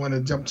because I don't want to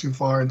jump too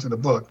far into the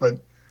book, but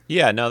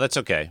no, that's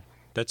okay.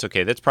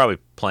 That's probably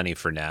plenty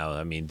for now.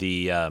 I mean,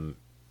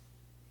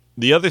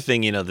 The other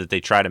thing, that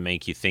they try to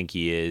make you think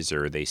he is,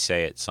 or they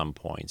say at some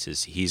points,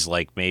 is he's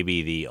like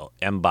maybe the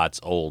M-Bot's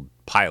old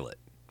pilot,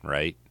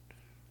 right?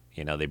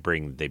 They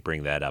bring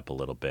that up a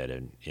little bit,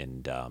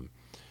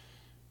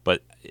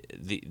 but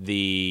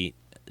the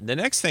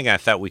next thing I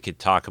thought we could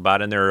talk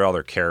about, and there are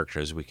other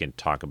characters we can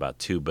talk about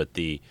too, but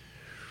I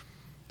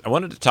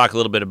wanted to talk a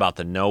little bit about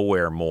the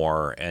Nowhere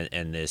more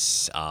and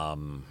this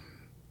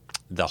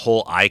the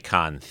whole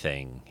icon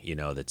thing,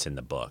 that's in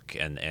the book,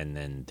 and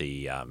then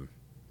the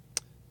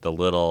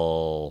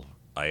little,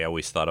 I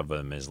always thought of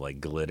them as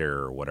like glitter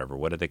or whatever.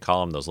 What do they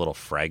call them? Those little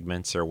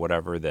fragments or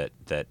whatever that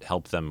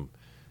help them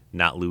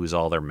not lose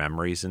all their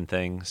memories and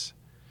things.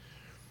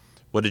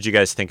 What did you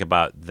guys think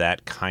about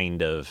that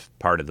kind of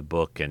part of the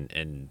book?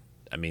 And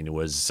I mean,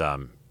 was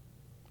that?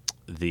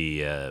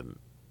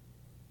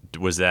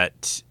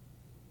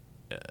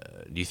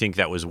 Do you think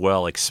that was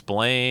well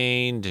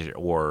explained,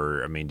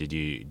 or I mean, did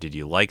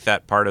you like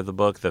that part of the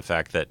book? The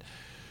fact that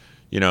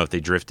if they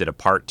drifted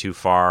apart too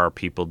far,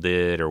 people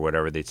did, or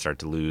whatever, they'd start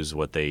to lose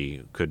what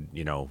they could,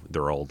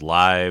 their old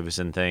lives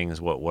and things.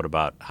 What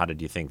about, how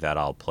did you think that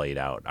all played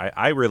out?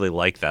 I really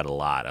like that a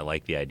lot. I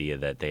like the idea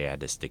that they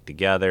had to stick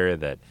together,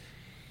 that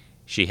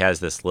she has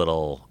this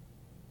little,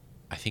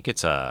 I think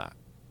is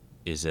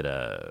it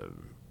a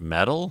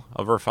medal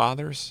of her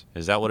father's?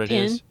 Is that what it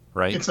is?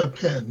 Right? It's a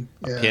pin.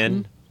 A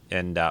pin,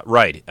 and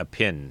right, a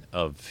pin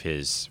of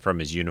from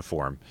his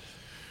uniform.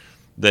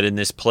 That in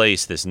this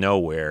place, this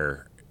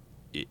Nowhere,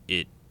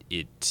 it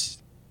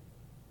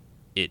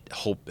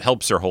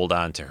helps her hold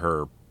on to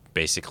her,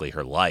 basically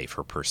her life,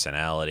 her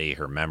personality,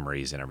 her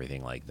memories, and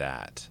everything like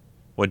that.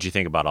 What did you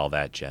think about all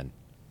that, Jen?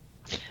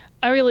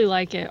 I really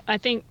like it. I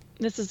think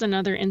this is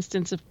another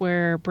instance of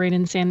where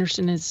Brandon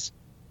Sanderson is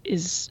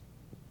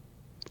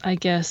I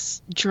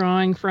guess,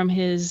 drawing from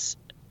his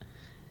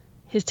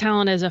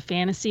talent as a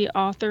fantasy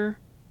author.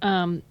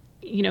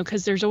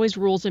 Because there's always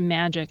rules in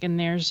magic, and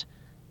there's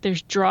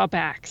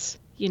drawbacks,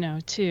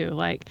 too.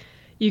 Like,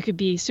 you could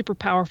be super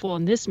powerful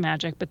in this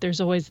magic, but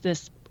there's always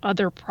this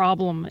other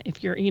problem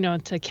if you're,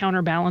 to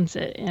counterbalance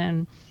it.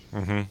 And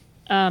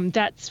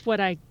that's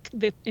what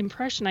the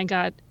impression I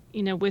got,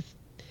 with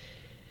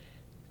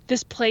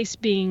this place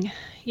being,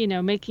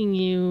 giving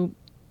you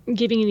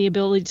the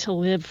ability to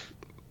live,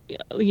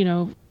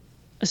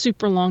 a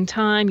super long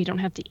time. You don't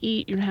have to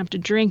eat, you don't have to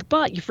drink,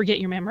 but you forget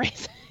your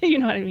memories. You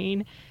know what I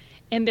mean?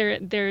 And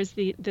there's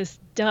this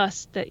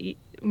dust,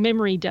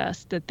 memory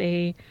dust that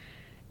they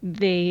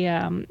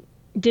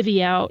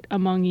divvy out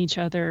among each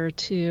other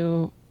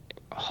to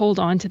hold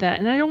on to that.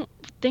 And I don't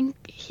think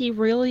he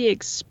really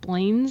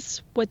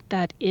explains what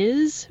that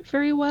is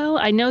very well.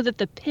 I know that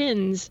the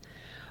pins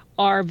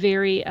are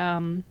very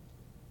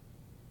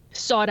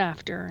sought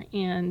after,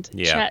 and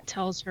Chet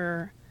tells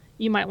her,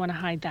 you might want to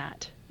hide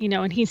that,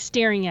 and he's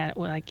staring at it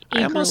like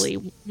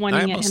eagerly,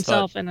 wanting it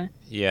himself. I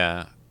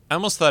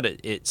almost thought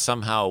it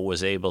somehow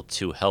was able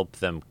to help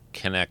them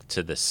connect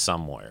to the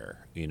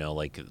somewhere,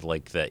 like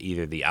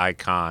either the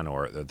icon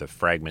or the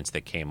fragments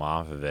that came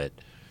off of it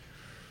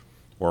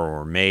or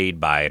were made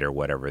by it or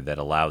whatever, that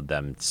allowed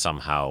them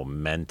somehow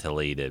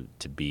mentally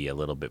to be a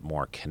little bit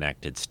more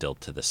connected still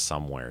to the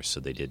somewhere, so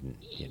they didn't,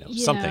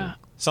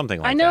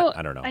 something like that.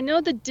 I don't know. I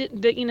know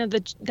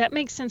that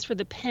makes sense for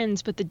the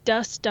pins, but the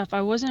dust stuff,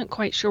 I wasn't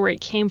quite sure where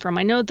it came from.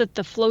 I know that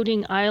the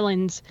floating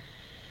islands,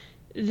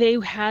 they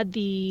had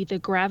the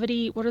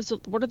gravity. What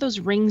are those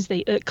rings?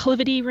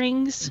 Acclivity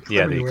rings.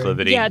 Yeah, the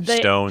acclivity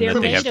stone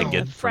that they have to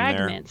get from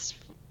fragments.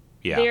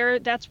 there. Yeah,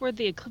 that's where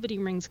the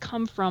acclivity rings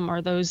come from,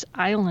 are those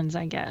islands,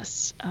 I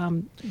guess.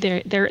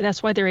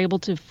 That's why they're able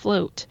to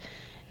float.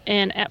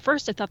 And at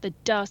first, I thought the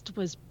dust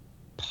was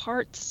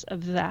parts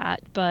of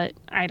that, but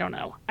I don't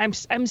know. I'm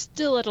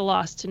still at a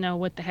loss to know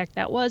what the heck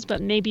that was.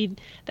 But maybe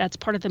that's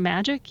part of the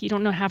magic. You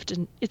don't know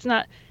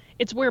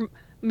It's where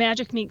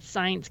magic meets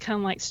science, kind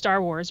of like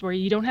Star Wars, where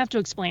you don't have to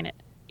explain it.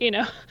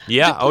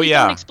 Yeah. Oh,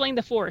 yeah. Don't explain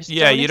the Force.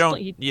 Yeah, you don't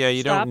need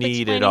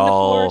it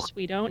all. The Force.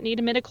 We don't need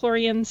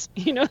midichlorians.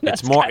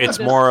 It's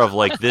more of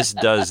like, this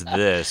does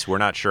this. We're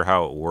not sure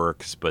how it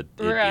works, but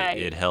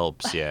it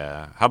helps.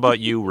 Yeah. How about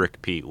you,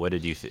 Rick Pete? What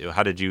did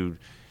you?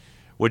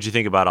 What'd you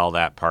think about all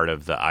that part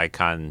of the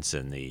icons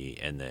and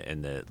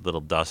the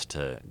little dust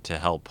to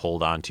help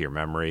hold on to your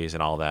memories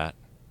and all that?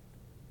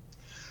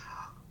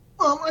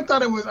 I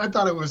thought it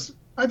was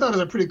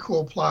a pretty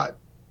cool plot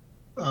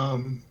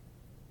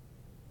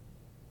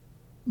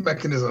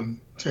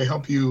mechanism to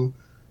help you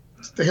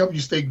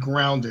stay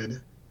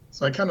grounded.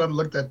 So I kind of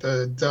looked at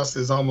the dust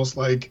as almost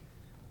like,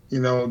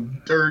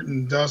 dirt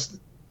and dust,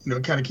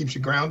 it kind of keeps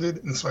you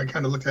grounded. And so I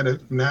kind of looked at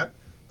it from that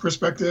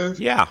perspective.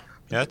 Yeah,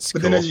 that's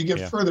But cool. then as you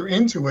get further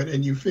into it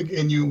and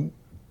you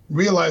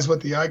realize what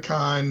the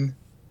icon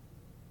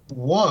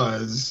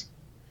was,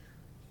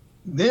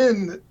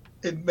 then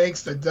it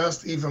makes the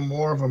dust even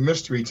more of a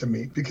mystery to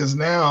me, because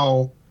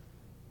now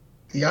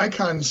the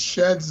icon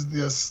sheds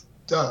this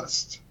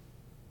dust.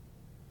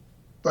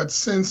 But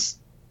since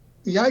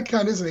the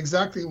icon isn't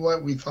exactly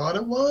what we thought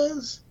it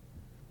was,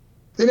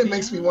 then it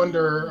makes me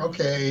wonder,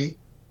 okay,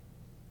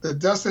 the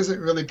dust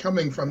isn't really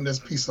coming from this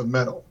piece of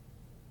metal.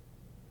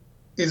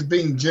 is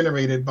being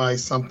generated by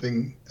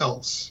something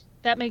else.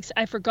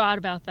 I forgot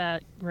about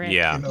that, Rick.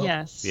 Yeah. You know?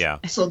 Yes. Yeah.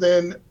 So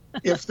then,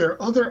 if there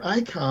are other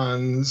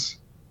icons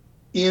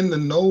in the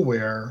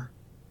nowhere,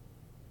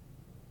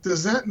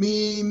 does that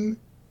mean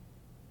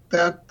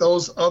that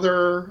those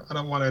other, I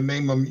don't want to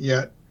name them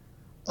yet,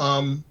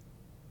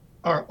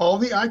 are all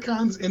the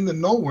icons in the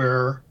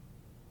nowhere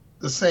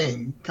the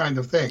same kind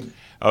of thing?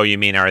 Oh, you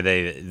mean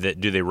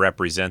do they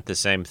represent the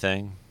same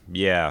thing?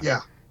 Yeah. Yeah.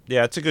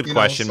 Yeah, it's a good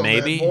question. So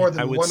Maybe that more I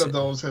than would one say, of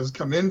those has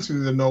come into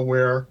the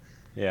nowhere,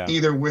 yeah.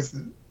 either with,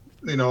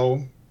 they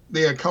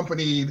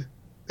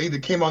either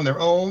came on their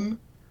own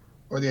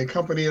or they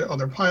accompanied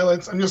other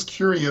pilots. I'm just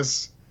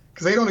curious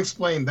because they don't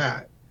explain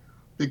that,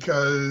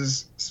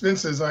 because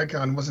Spence's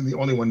icon wasn't the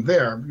only one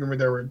there.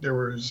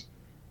 Remember,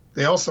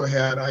 they also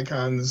had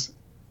icons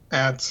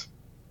at,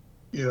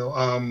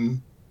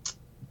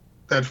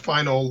 that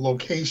final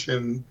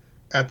location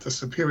at the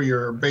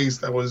Superior base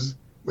that was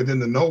within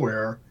the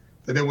nowhere,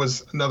 that there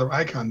was another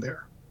icon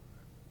there.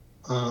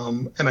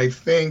 And I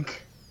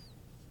think,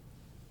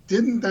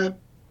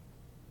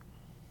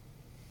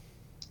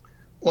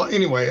 well,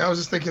 anyway, I was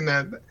just thinking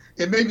that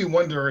it made me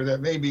wonder that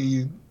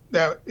maybe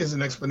that is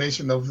an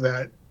explanation of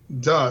that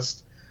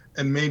dust,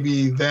 and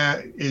maybe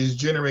that is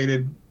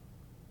generated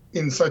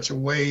in such a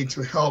way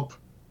to help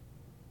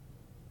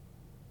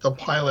the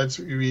pilots,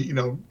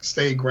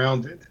 stay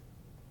grounded.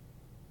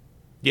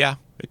 Yeah,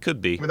 it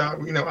could be. Without,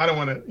 I don't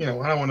want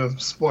to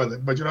spoil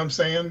it, but you know what I'm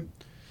saying?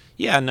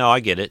 Yeah, no, I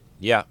get it.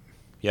 Yeah.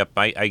 Yep,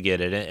 I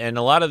get it. And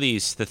a lot of the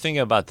thing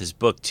about this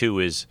book, too,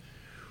 is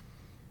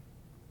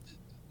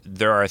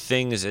there are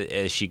things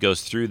as she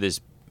goes through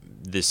this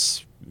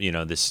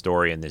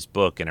story in this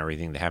book and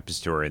everything that happens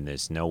to her in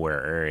this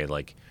nowhere area.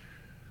 Like,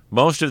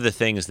 most of the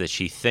things that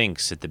she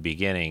thinks at the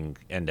beginning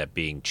end up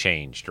being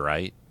changed,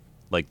 right?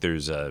 Like,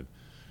 there's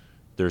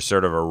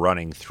sort of a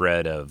running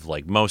thread of,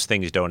 like, most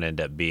things don't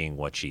end up being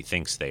what she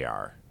thinks they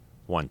are.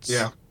 Once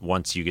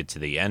you get to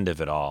the end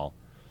of it all,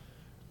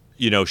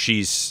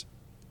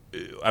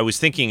 I was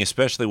thinking,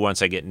 especially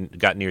once I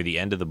got near the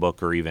end of the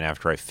book, or even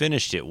after I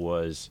finished it,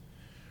 was,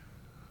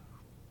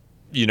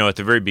 at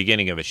the very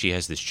beginning of it, she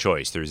has this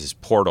choice. There's this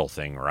portal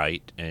thing,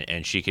 right?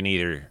 And she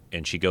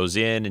goes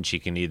in, and she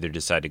can either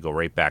decide to go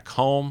right back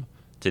home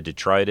to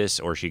Detritus,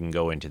 or she can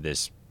go into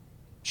this,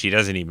 she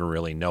doesn't even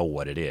really know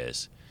what it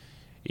is,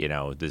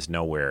 this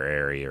nowhere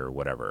area or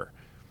whatever.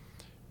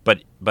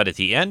 But at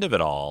the end of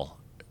it all,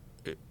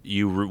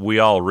 we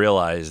all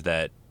realize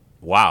that,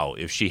 wow,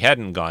 if she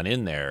hadn't gone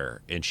in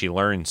there and she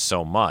learned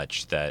so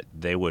much, that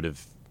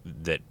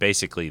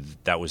basically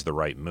that was the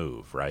right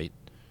move, right?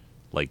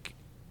 Like,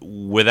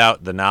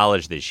 without the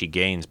knowledge that she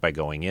gains by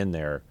going in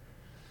there,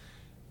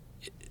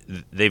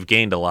 they've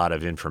gained a lot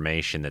of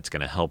information that's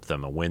going to help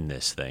them win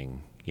this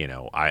thing.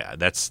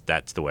 That's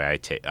the way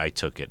I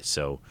took it.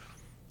 So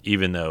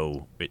even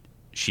though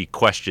she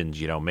questions,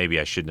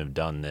 maybe I shouldn't have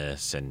done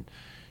this, and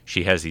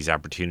she has these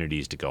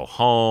opportunities to go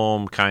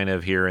home kind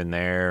of here and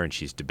there, and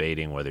she's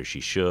debating whether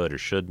she should or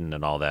shouldn't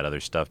and all that other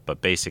stuff.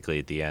 But basically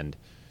at the end,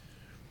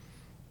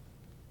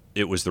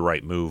 it was the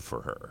right move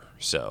for her.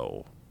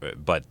 So,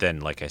 but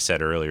then, like I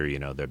said earlier,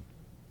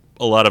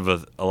 a lot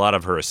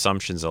of her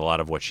assumptions, a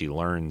lot of what she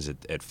learns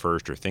at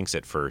first or thinks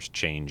at first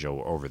change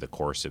over the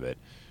course of it.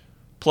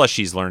 Plus,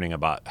 she's learning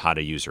about how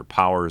to use her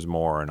powers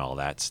more and all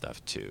that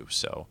stuff too.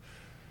 So,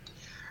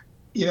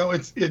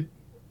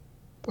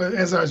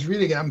 as I was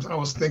reading it, I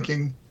was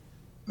thinking,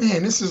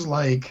 man, this is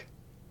like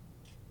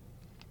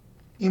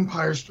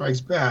Empire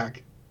Strikes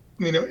Back.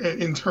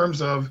 In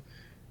terms of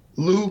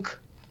Luke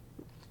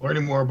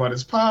learning more about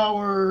his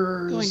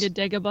powers, Going to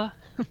Dagobah.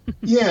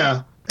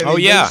 Yeah. And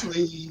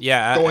eventually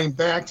going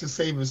back to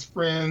save his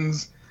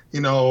friends,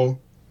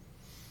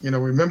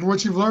 remember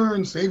what you've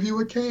learned, save you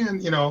what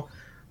can,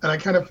 and I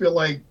kind of feel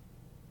like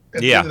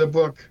at the end of the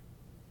book,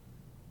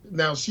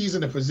 now she's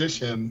in a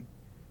position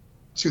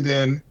to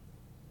then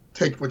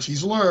take what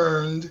she's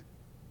learned,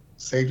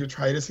 save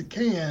Detritus it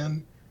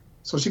can,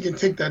 so she can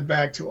take that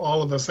back to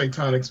all of the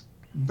Cytonics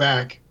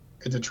back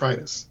at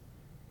Detritus.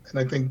 And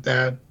I think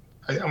that,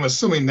 I'm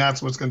assuming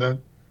that's what's going to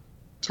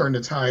turn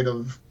the tide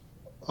of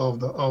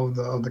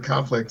the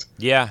conflict.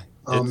 Yeah,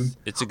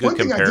 it's a good comparison. One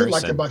thing I did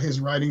like about his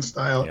writing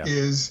style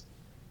is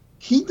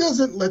he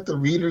doesn't let the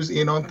readers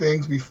in on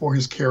things before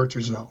his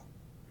characters know.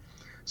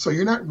 So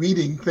you're not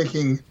reading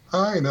thinking,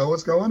 I know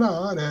what's going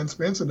on, and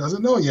Spencer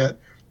doesn't know yet.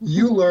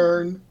 You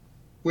learn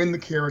when the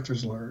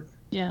characters learn.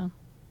 Yeah.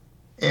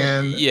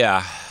 And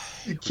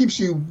it keeps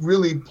you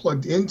really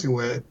plugged into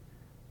it.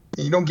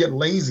 And you don't get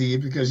lazy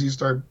because you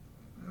start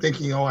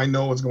thinking, oh, I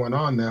know what's going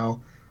on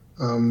now.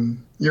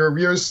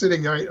 You're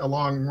sitting right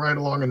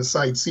along in the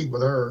side seat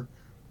with her,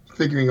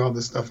 figuring all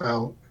this stuff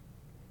out.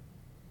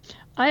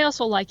 I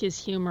also like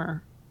his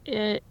humor.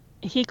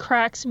 He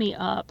cracks me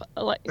up.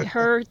 Like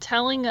her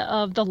telling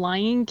of the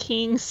Lion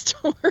King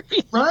story.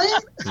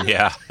 Right?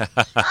 Yeah.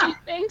 She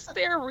thinks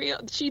they're real.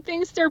 She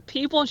thinks they're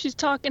people, and she's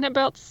talking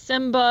about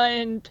Simba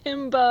and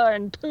Pimba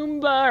and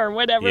Pumbaa or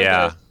whatever.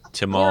 Yeah.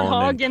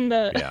 Timon and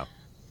the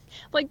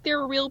like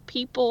they're real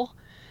people.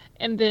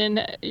 And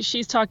then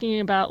she's talking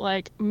about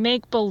like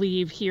make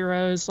believe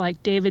heroes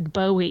like David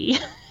Bowie.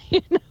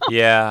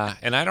 Yeah,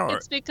 and I don't.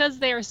 It's because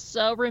they are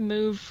so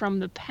removed from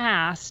the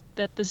past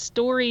that the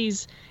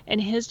stories and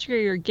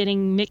history are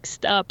getting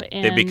mixed up,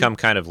 and They become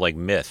kind of like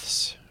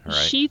myths, right?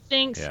 she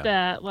thinks Yeah.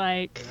 that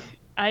like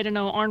I don't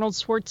know, Arnold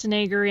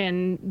Schwarzenegger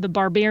in the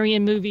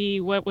Barbarian movie,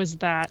 what was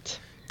that?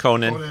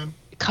 Conan.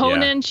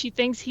 Conan, she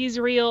thinks he's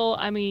real.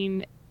 I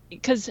mean,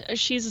 because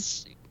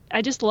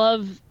I just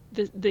love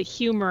the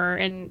humor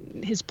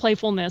and his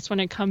playfulness when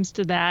it comes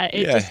to that.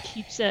 It Yeah. just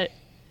keeps it.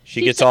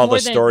 She keeps gets it all more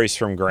the than- stories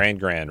from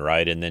Grand,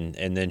 right? And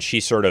then she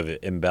sort of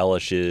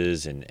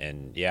embellishes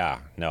and yeah,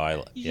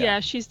 no, Yeah,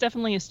 she's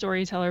definitely a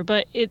storyteller,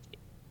 but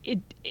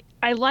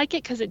I like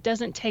it because it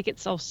doesn't take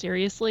itself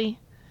seriously.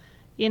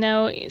 You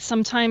know,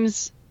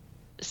 sometimes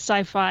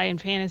sci-fi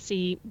and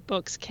fantasy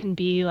books can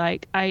be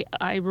like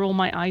I roll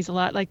my eyes a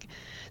lot. Like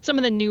some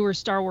of the newer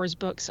Star Wars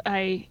books,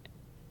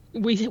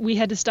 we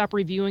had to stop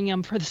reviewing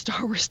them for the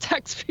Star Wars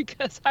text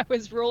because I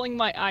was rolling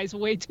my eyes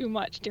way too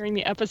much during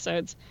the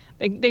episodes.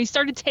 They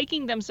started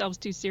taking themselves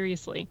too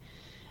seriously,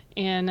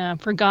 and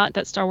forgot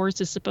that Star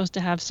Wars is supposed to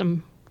have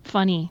some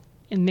funny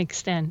and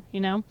mixed in,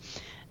 you know.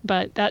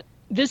 But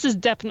this is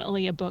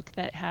definitely a book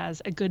that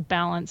has a good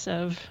balance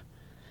of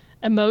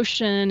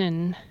emotion,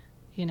 and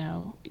you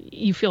know,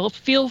 you feel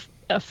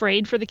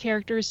afraid for the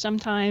characters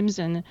sometimes,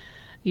 and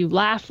you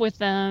laugh with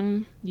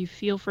them, you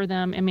feel for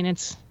them. I mean,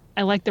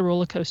 I like the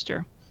roller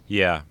coaster.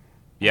 yeah,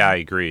 I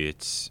agree.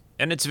 It's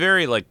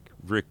very like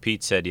Rick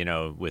Pete said, you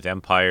know, with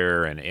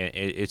Empire, and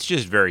it's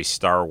just very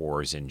Star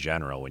Wars in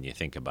general when you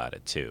think about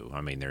it too.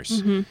 I mean,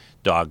 there's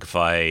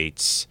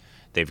dogfights.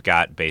 They've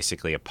got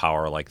basically a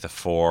power like the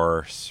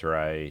Force,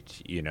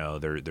 right? You know,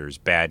 there's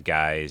bad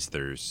guys,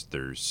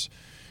 there's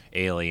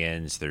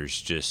aliens,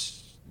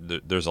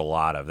 there's a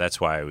lot of.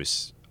 That's why I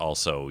was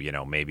also, you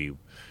know, maybe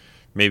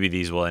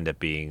these will end up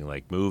being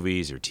like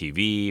movies or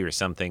TV or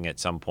something at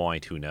some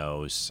point. Who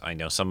knows? I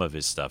know some of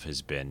his stuff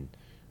has been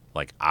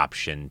like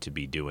optioned to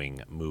be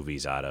doing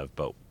movies out of,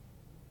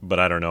 but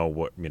I don't know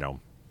what, you know,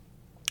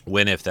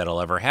 when, if that'll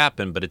ever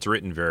happen. But it's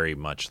written very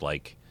much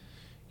like,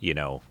 you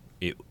know,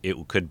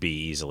 it could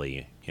be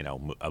easily, you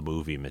know, a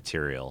movie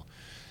material.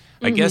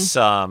 I guess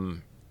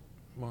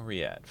where are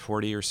we at?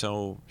 40 or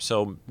so.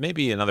 So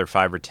maybe another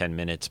 5 or 10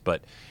 minutes.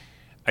 But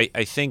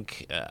I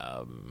think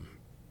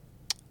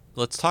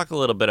let's talk a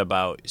little bit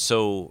about,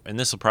 and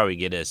this will probably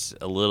get us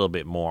a little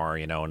bit more,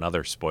 you know,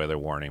 another spoiler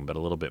warning, but a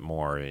little bit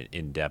more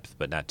in depth,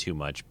 but not too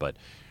much. But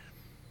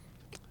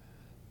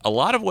a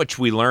lot of what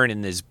we learn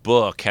in this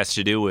book has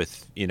to do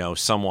with, you know,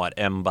 somewhat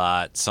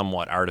MBOT,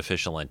 somewhat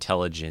artificial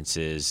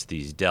intelligences,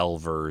 these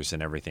delvers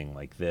and everything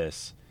like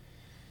this.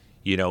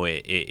 You know,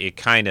 it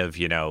kind of,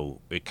 you know,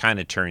 it kind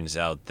of turns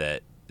out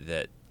that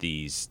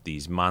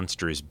these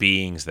monstrous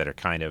beings that are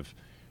kind of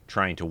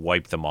trying to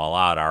wipe them all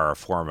out are a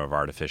form of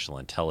artificial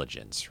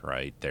intelligence,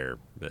 right? There's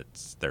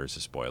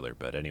a spoiler,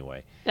 but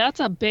anyway. That's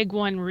a big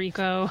one,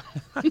 Rico.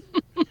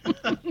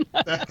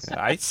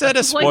 I said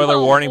a spoiler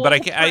warning, but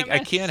I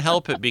can't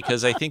help it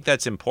because I think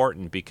that's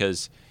important,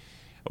 because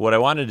what I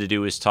wanted to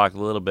do is talk a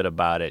little bit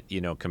about it,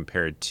 you know,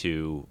 compared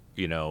to,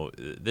 you know,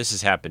 this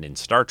has happened in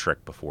Star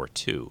Trek before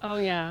too. Oh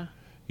yeah.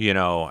 You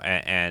know,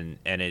 and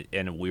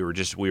we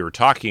were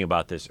talking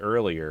about this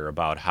earlier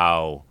about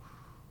how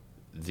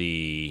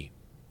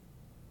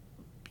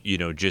you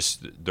know,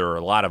 just there are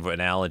a lot of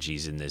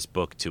analogies in this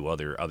book to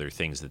other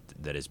things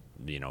that is,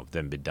 you know,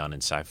 then been done in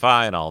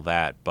sci-fi and all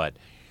that. But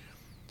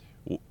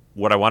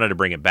what I wanted to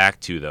bring it back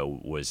to though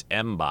was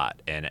MBOT,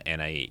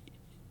 and I,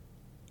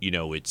 you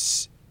know,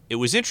 it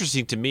was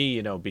interesting to me,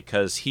 you know,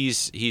 because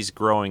he's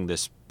growing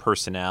this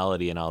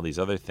personality and all these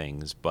other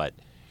things, but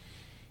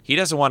he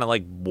doesn't want to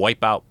like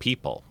wipe out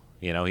people,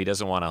 you know, he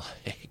doesn't want to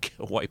like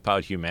wipe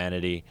out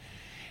humanity,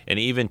 and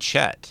even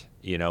Chet,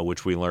 you know,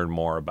 which we learn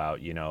more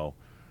about, you know.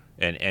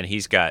 And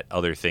he's got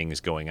other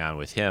things going on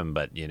with him,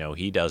 but, you know,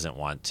 he doesn't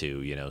want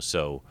to, you know.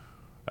 So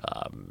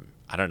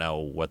I don't know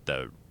what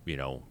you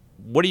know,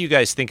 what do you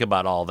guys think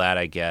about all that,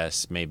 I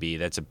guess? Maybe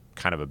that's a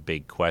kind of a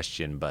big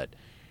question, but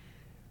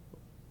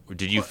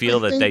did you feel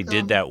that they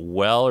did that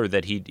well, or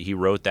that he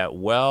wrote that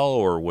well,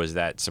 or was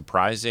that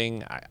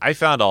surprising? I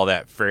found all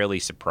that fairly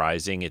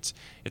surprising. It's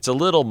a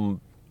little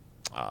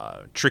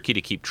tricky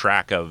to keep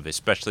track of,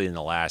 especially in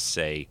the last,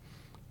 say,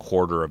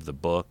 quarter of the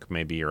book,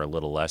 maybe, or a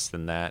little less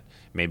than that,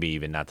 maybe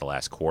even not the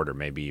last quarter,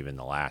 maybe even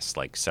the last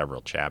like several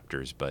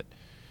chapters. But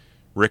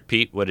Rick,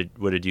 Pete, what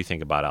did you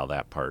think about all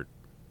that part?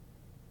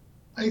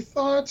 I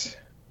thought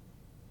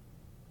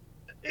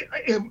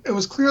it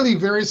was clearly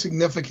very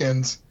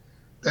significant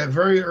that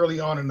very early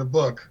on in the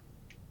book,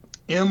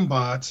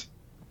 MBOT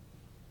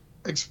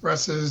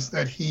expresses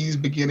that he's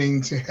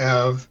beginning to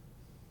have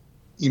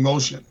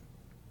emotion,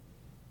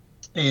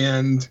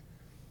 and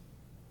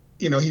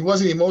you know, he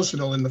wasn't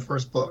emotional in the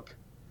first book,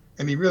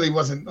 and he really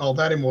wasn't all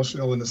that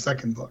emotional in the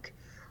second book.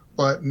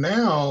 But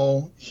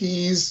now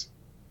he's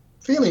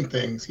feeling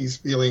things. He's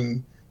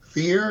feeling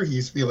fear.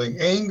 He's feeling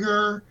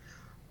anger.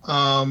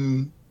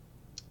 And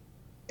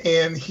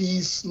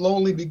he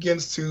slowly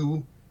begins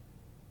to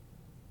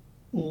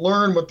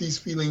learn what these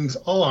feelings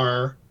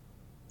are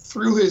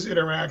through his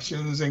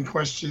interactions and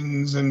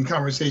questions and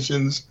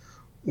conversations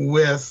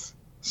with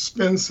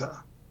Spencer.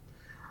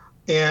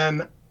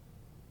 And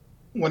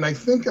when I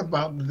think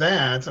about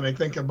that, and I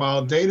think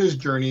about Data's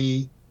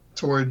journey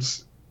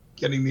towards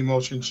getting the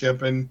emotion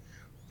chip and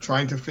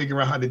trying to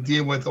figure out how to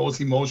deal with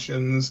those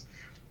emotions,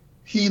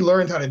 he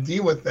learned how to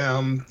deal with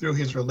them through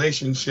his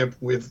relationship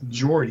with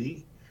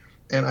Geordi.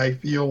 And I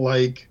feel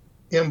like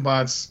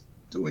Mbot's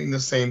doing the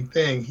same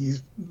thing.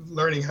 He's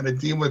learning how to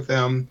deal with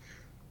them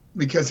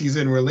because he's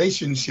in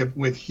relationship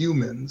with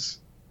humans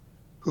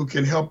who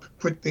can help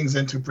put things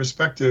into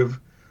perspective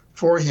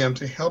for him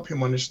to help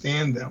him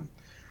understand them.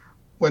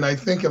 When I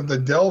think of the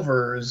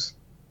Delvers,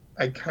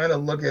 I kind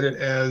of look at it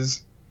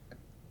as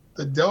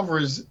the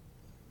Delvers.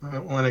 I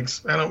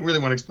don't really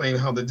want to explain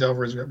how the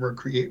Delvers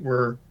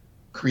were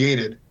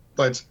created,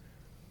 but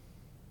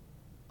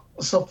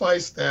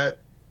suffice that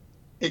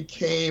it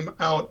came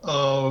out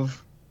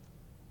of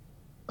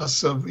a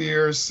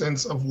severe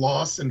sense of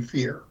loss and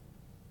fear.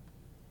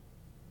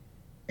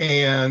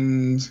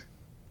 And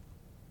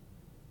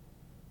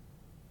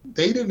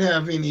they didn't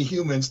have any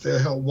humans to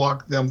help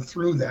walk them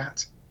through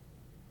that.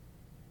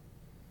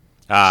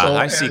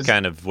 I see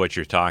kind of what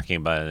you're talking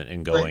about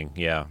and going,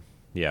 right.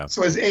 Yeah.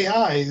 So as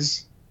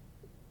AIs,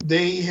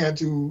 they had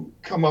to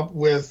come up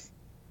with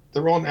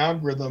their own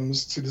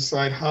algorithms to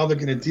decide how they're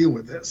going to deal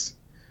with this.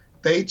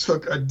 They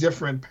took a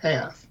different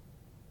path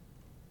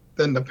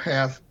than the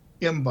path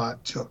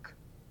Mbot took.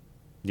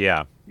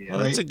 Yeah. Well,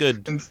 that's a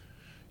good...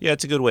 Yeah,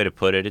 it's a good way to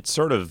put it. It's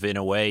sort of, in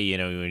a way,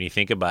 when you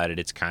think about it,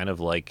 it's kind of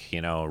like,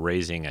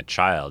 raising a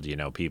child.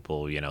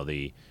 People,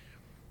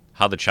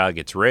 how the child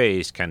gets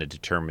raised kind of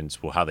determines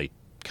how they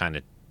kind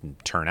of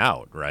turn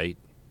out, right?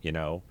 If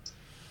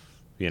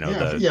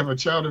you have a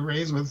child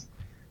raised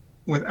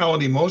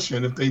without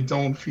emotion, if they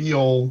don't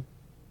feel,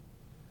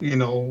 they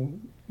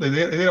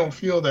don't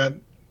feel that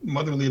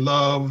motherly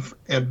love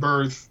at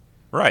birth,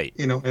 right?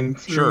 And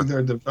through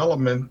their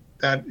development,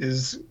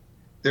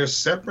 they're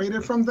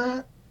separated from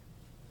that.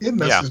 It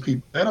messes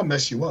people. That'll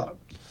mess you up.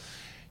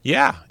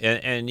 Yeah,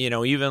 and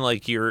even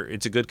like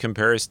it's a good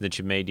comparison that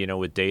you made,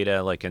 with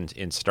Data, like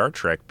in Star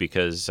Trek,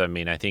 because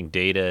I think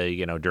Data,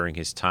 during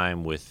his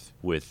time with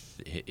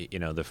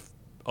the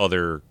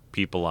other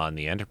people on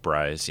the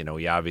Enterprise, he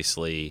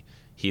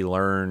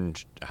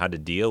learned how to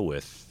deal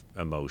with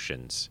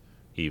emotions.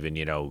 Even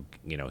he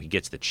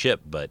gets the chip,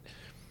 but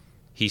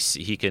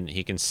he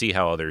can see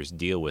how others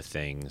deal with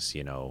things,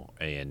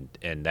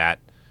 and that.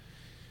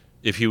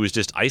 If he was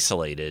just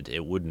isolated,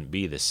 it wouldn't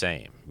be the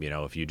same.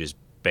 If you just,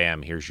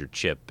 bam, here's your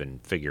chip and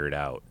figure it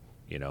out.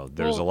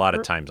 There's a lot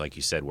of times, like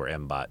you said, where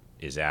Mbot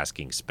is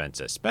asking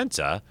Spencer,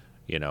 how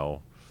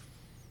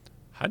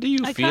do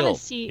you feel?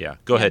 Yeah,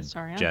 go ahead,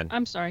 sorry, Jen.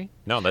 I'm sorry.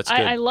 No, that's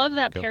good. I love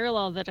that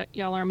parallel that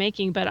y'all are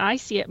making, but I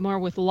see it more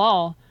with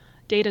Lal,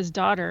 Data's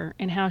daughter,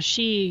 and how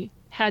she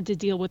had to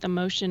deal with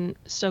emotion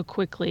so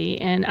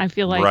quickly. And I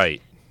feel like right.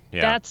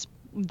 Yeah.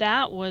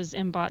 that was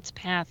Mbot's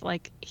path.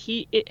 Like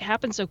it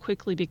happened so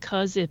quickly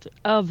because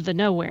of the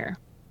nowhere,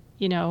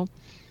 Yeah.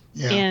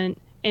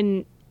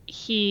 And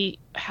he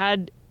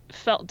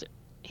felt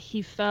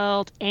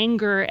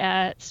anger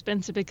at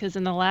Spencer because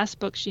in the last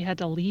book she had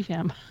to leave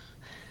him.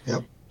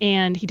 Yep.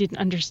 And he didn't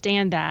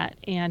understand that,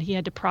 and he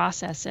had to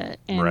process it.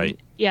 And right.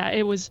 Yeah,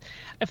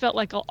 I felt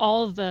like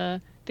all of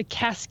the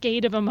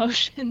cascade of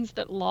emotions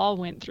that Lal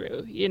went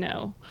through,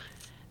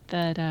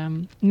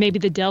 that maybe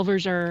the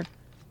Delvers are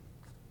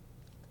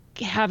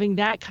having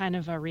that kind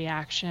of a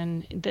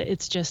reaction, that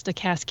it's just a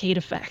cascade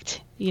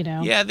effect,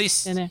 Yeah, I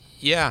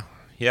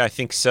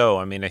think so.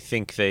 I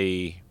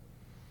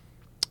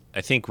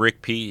think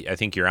Rick P, I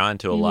think you're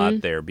onto a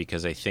lot there,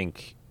 because I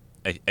think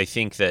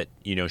that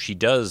she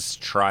does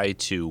try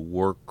to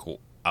work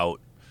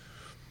out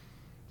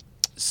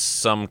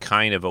some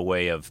kind of a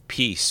way of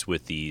peace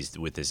with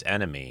this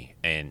enemy,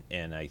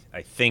 and I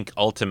think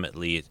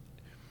ultimately,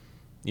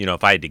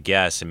 if I had to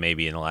guess, and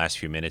maybe in the last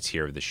few minutes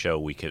here of the show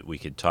we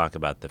could talk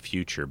about the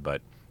future,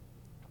 but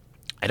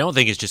I don't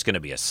think it's just going to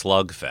be a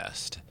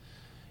slugfest.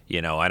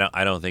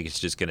 I don't think it's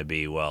just going to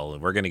be, well,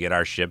 we're going to get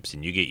our ships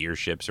and you get your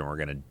ships and we're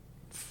going to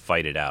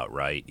fight it out,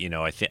 right?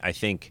 I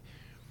think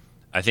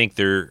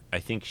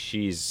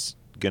she's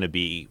going to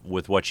be,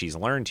 with what she's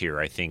learned here,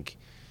 I think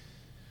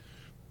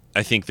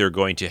they're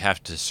going to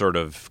have to sort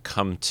of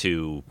come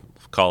to,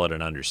 call it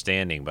an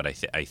understanding, but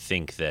I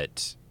think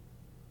that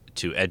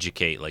to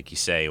educate, like you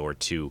say, or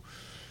to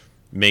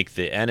make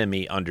the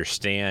enemy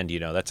understand,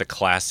 that's a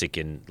classic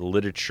in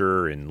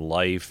literature and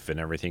life and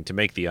everything, to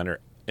make the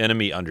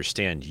enemy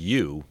understand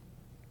you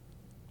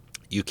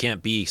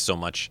can't be so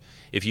much.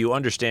 If you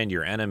understand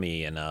your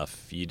enemy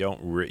enough,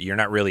 you're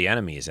not really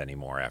enemies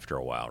anymore after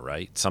a while,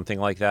 right? Something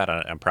like that.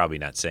 I'm probably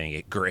not saying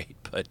it great,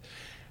 but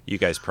you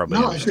guys probably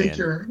understand. I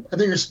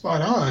think you're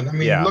spot on.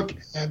 Look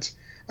at,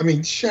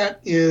 Chet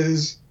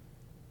is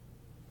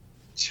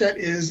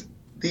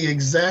the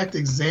exact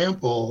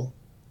example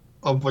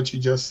of what you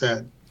just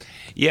said.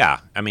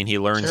 Yeah, he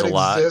learns Chet a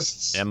lot.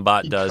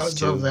 Mbot does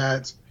too. Because of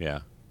that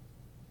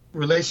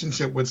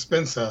relationship with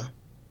Spencer.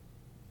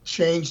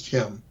 changed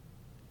him.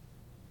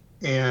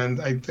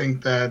 And I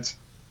think that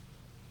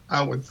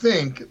I would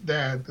think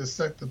that the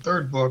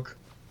third book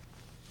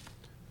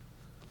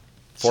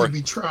should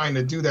be trying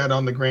to do that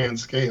on the grand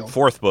scale.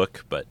 Fourth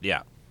book, but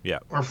yeah.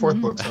 Or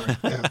fourth book, sorry.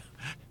 Yeah.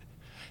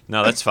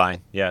 No, that's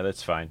fine. Yeah,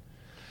 that's fine.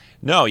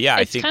 No, yeah,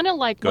 I think it's kind of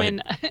like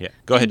when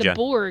Go ahead, the Jen.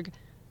 Borg.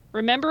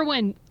 Remember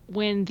when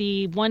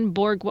the one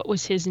Borg, what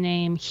was his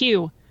name?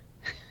 Hugh.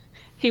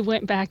 He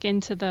went back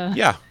into the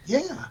Yeah.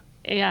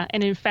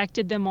 and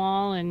infected them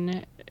all,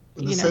 and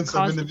With the sense of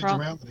caused the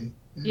problem. individuality.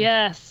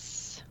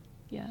 Yes.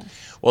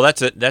 Well,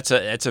 that's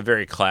a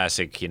very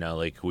classic,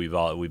 like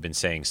we've been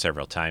saying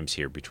several times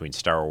here between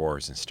Star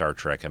Wars and Star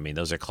Trek. I mean,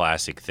 those are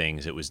classic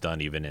things. It was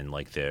done even in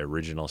like the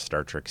original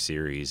Star Trek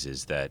series.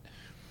 Is that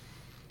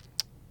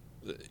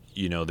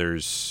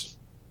there's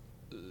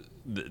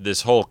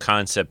this whole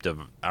concept of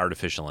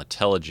artificial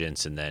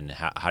intelligence, and then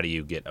how do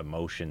you get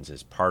emotions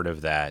as part of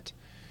that,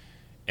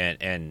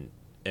 and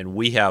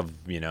we have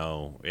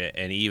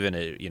and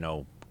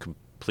even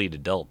complete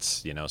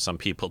adults, some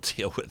people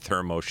deal with their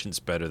emotions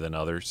better than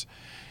others,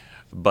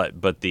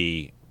 but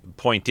the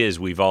point is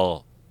we've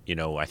all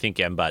I think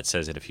Mbot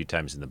says it a few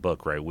times in the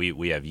book, right?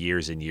 We have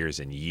years and years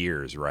and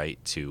years, right,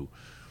 to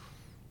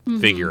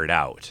figure it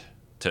out,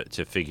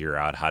 to figure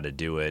out how to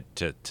do it,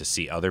 to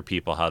see other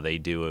people how they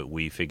do it.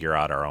 We figure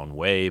out our own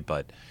way,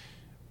 but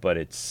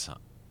it's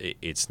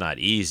not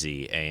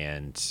easy,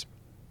 and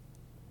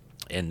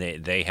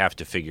they have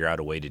to figure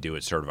out a way to do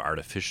it sort of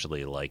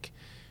artificially, like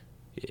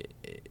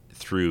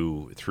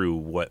through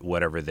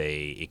whatever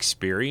they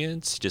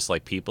experience, just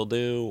like people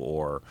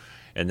do,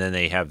 and then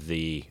they have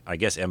I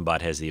guess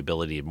Mbot has the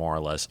ability to more or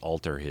less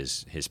alter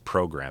his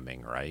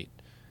programming, right?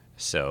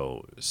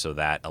 So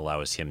that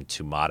allows him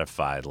to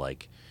modify,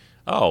 like,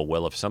 oh,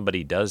 well, if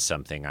somebody does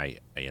something,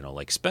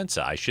 like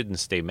Spencer, I shouldn't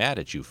stay mad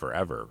at you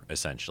forever,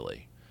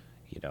 essentially,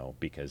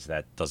 because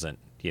that doesn't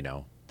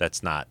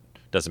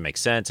make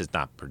sense. It's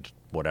not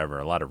whatever,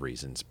 a lot of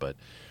reasons, but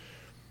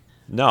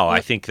no, I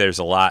think there's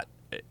a lot.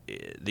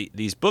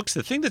 These books,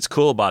 the thing that's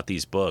cool about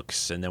these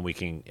books, and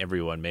then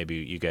everyone, maybe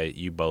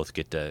you both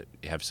get to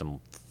have some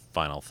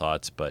final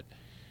thoughts, but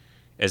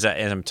as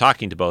I'm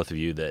talking to both of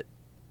you, that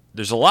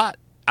there's a lot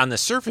on the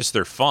surface.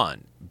 They're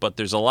fun, but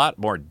there's a lot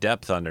more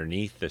depth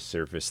underneath the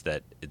surface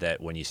that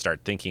when you start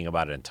thinking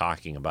about it and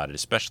talking about it,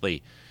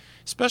 especially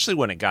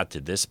when it got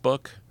to this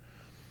book,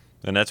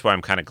 and that's why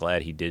I'm kind of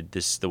glad he did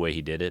this the way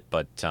he did it.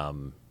 But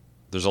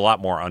there's a lot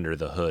more under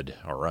the hood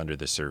or under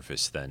the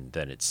surface than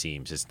it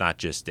seems. It's not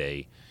just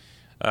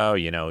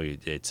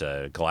it's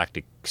a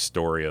galactic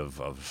story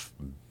of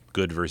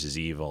good versus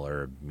evil,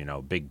 or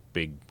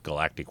big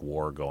galactic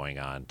war going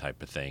on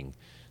type of thing.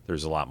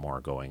 There's a lot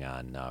more going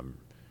on.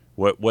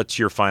 What's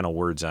your final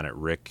words on it,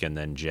 Rick? And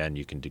then Jen,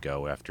 you can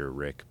go after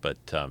Rick. But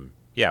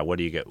what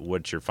do you get?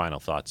 What's your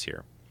final thoughts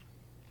here?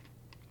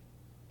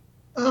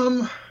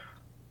 I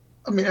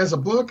mean, as a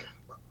book,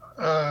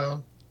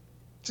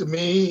 to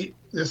me,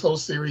 this whole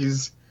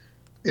series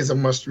is a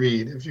must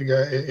read. If you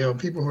got,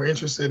 people who are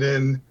interested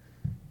in,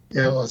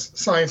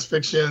 science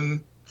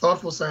fiction,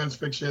 thoughtful science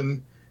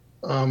fiction,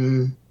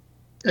 and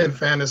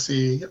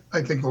fantasy,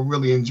 I think will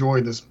really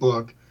enjoy this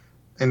book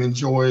and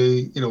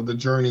enjoy, the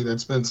journey that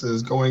Spencer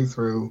is going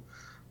through.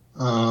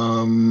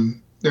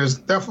 There's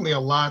definitely a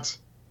lot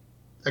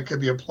that could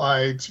be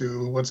applied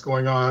to what's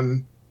going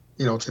on,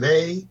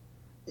 today,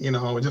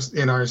 just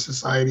in our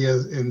society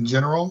in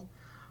general,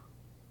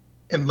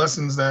 and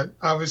lessons that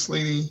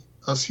obviously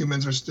us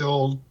humans are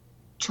still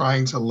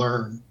trying to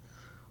learn.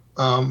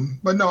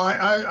 But no,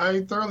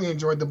 I thoroughly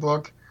enjoyed the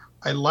book.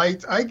 I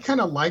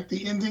kind of liked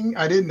the ending.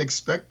 I didn't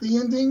expect the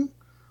ending,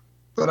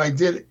 but I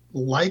did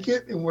like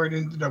it and where it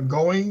ended up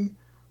going.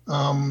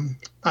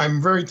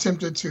 I'm very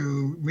tempted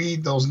to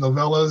read those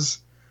novellas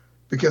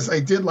because I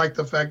did like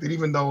the fact that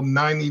even though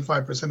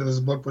 95% of this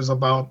book was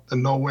about the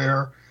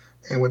nowhere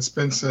and what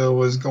Spencer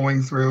was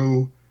going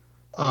through,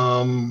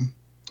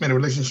 and the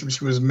relationship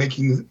she was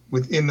making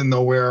within the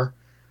nowhere,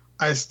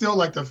 I still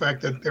like the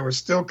fact that there were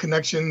still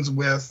connections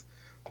with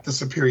the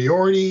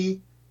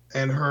superiority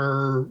and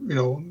her,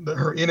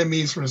 her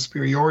enemies from the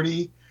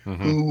superiority,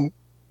 who,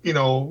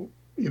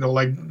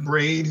 like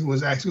Braid, who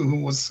was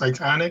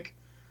Cytonic,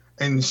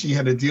 and she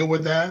had to deal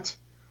with that,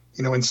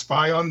 and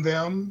spy on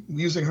them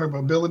using her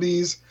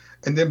abilities,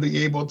 and then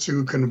be able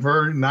to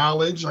convert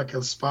knowledge, like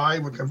a spy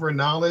would convert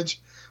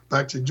knowledge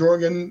back to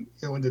Jorgen,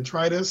 and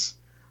detritus,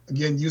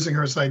 again, using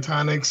her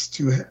Cytonics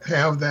to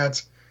have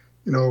that,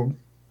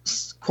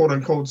 quote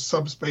unquote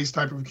subspace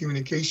type of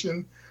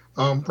communication,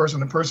 person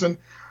to person.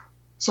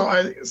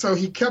 So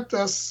he kept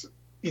us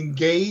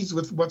engaged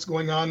with what's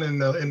going on in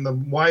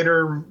the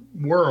wider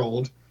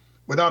world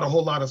without a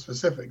whole lot of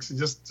specifics,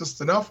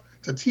 just enough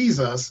to tease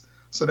us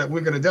so that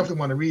we're going to definitely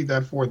want to read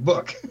that fourth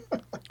book.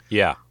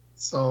 Yeah.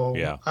 So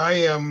yeah. I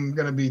am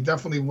going to be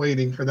definitely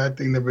waiting for that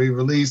thing to be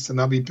released, and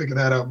I'll be picking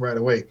that up right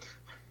away.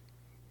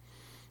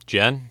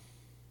 Jen?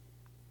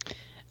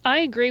 I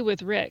agree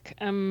with Rick.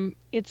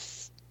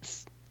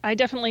 I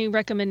definitely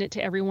recommend it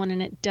to everyone,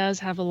 and it does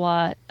have a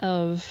lot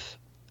of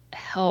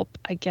help,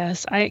 I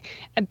guess. I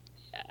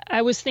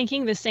was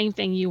thinking the same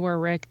thing you were,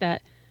 Rick,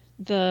 that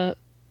the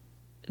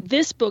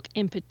this book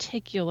in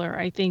particular,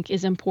 I think,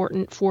 is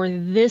important for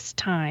this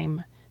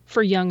time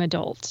for young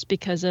adults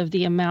because of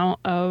the amount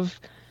of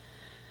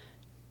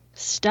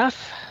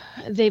stuff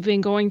they've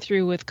been going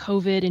through with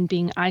COVID and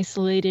being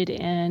isolated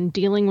and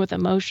dealing with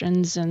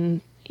emotions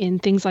and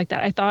things like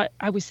that.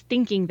 I was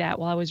thinking that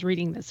while I was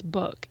reading this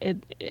book.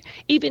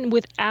 Even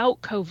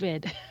without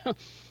COVID,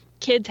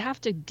 kids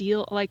have to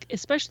deal, like,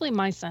 especially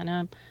my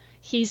son,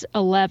 he's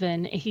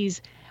 11.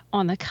 He's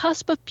on the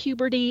cusp of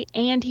puberty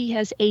and he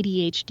has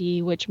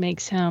ADHD, which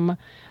makes him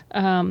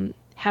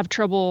have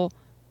trouble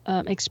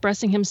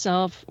expressing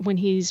himself when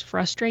he's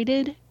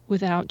frustrated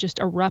without just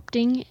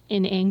erupting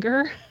in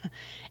anger.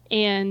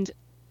 And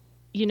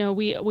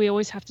we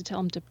always have to tell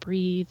them to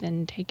breathe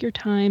and take your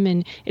time,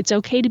 and it's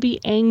okay to be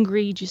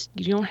angry. Just,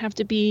 you don't have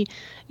to be,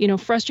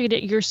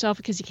 frustrated at yourself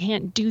because you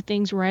can't do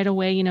things right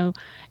away.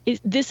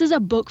 This is a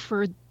book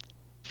for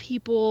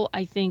people,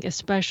 I think,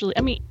 especially.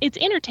 I mean, it's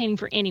entertaining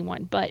for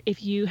anyone, but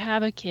if you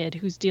have a kid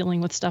who's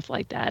dealing with stuff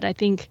like that, I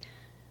think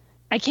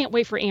I can't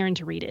wait for Aaron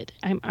to read it.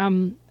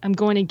 I'm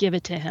going to give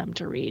it to him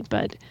to read,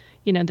 but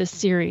this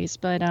series.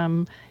 But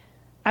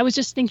I was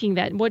just thinking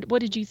that. What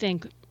did you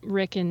think,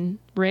 Rick and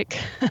Rick?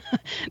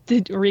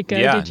 Did Rico?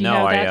 Yeah, did you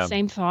have that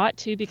same thought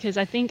too? Because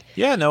I think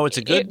it's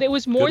a good. It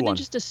was more than one.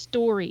 just a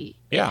story.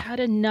 Yeah. It had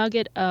a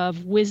nugget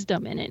of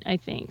wisdom in it, I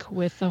think,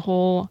 with the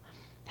whole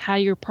how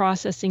you're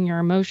processing your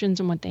emotions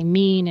and what they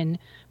mean and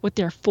what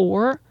they're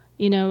for.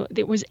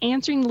 It was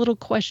answering little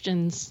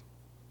questions,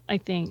 I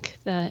think,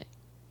 that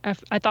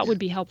I thought would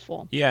be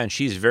helpful. Yeah, and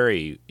she's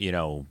very,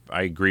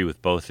 I agree with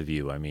both of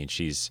you. I mean,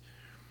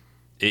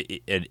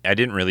 I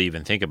didn't really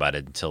even think about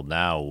it until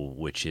now,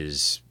 which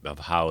is of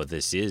how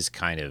this is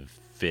kind of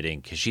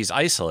fitting, because she's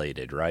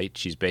isolated, right?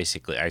 She's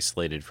basically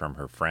isolated from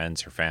her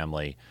friends, her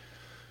family,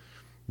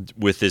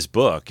 with this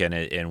book,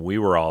 and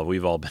we've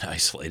all been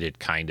isolated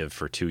kind of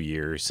for 2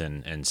 years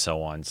and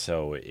so on.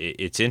 So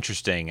it's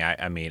interesting.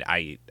 I mean,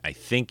 I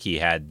think he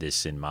had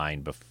this in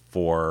mind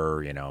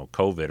before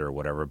COVID or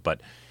whatever,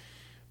 but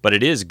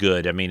it is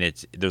good. I mean,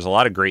 there's a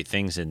lot of great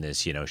things in this.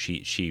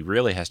 She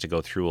really has to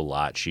go through a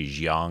lot. She's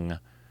young.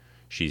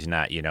 She's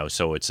not,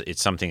 so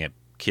it's something that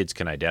kids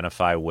can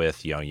identify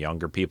with,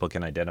 younger people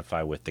can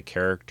identify with the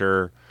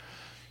character.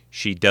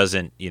 She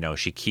doesn't,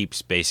 she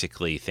keeps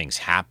basically things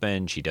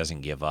happen. She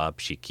doesn't give up.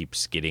 She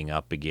keeps getting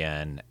up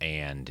again.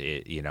 And,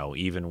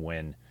 even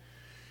when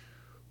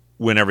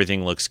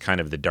everything looks kind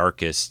of the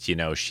darkest,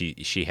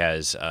 she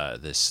has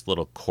this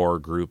little core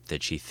group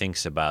that she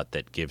thinks about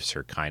that gives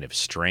her kind of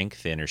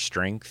strength, inner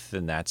strength.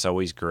 And that's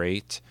always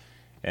great.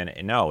 And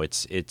no,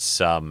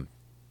 Jen,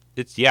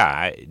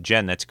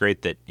 that's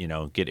great that,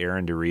 get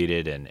Aaron to read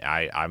it, and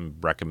I'm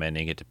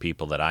recommending it to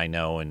people that I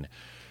know, and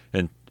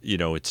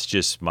it's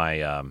just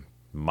my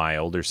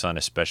older son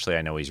especially.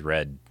 I know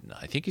I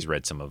think he's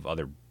read some of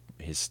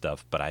his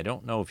stuff, but I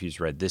don't know if he's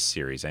read this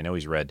series. I know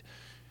he's read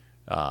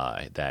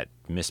that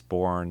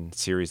Mistborn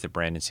series that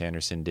Brandon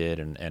Sanderson did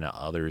and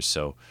others.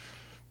 So,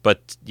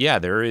 but yeah,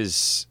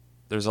 there's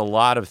a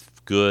lot of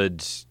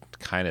good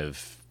kind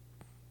of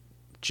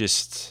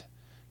just.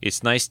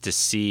 It's nice to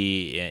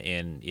see,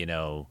 and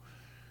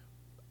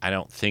I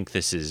don't think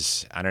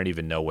I don't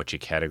even know what you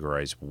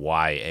categorize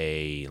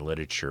YA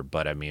literature,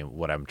 but I mean,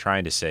 what I'm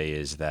trying to say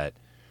is that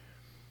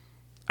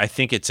I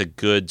think it's a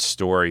good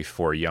story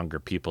for younger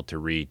people to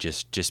read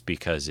just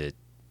because it's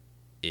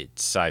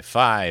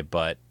sci-fi,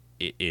 but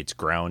it's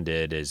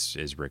grounded,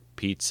 as Rick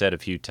Pete said a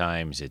few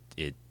times.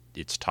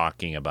 It's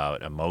talking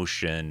about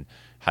emotion,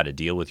 how to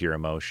deal with your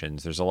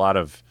emotions. There's a lot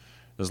of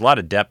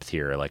depth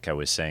here, like I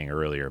was saying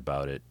earlier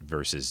about it,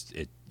 versus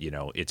it,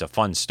 it's a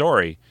fun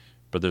story,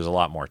 but there's a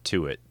lot more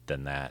to it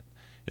than that.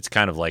 It's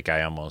kind of like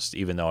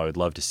even though I would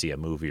love to see a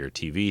movie or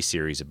TV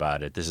series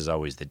about it, this is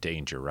always the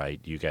danger, right?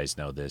 You guys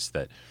know this,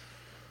 that.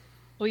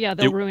 Well, yeah,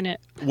 they'll ruin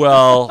it.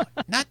 Well,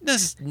 not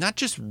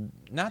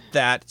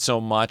that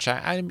so much.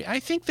 I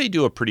think they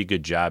do a pretty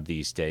good job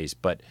these days,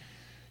 but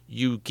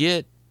you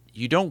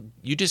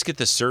just get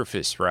the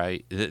surface,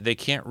 right? They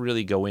can't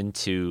really go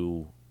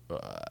into.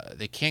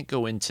 They can't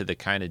go into the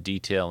kind of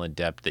detail and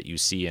depth that you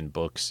see in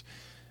books,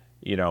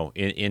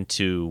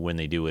 into when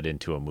they do it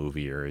into a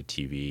movie or a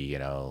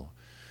TV.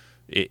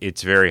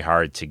 It's very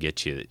hard to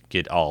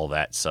get all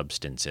that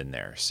substance in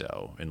there.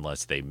 So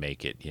unless they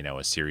make it,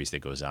 a series that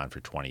goes on for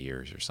 20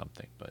 years or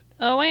something. But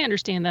I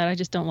understand that. I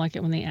just don't like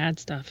it when they add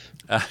stuff.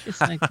 It's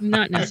like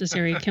not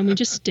necessary. Can we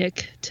just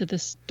stick to the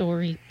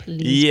story,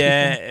 please?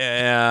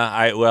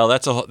 Yeah. Well,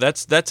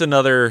 that's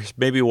another.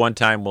 Maybe one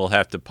time we'll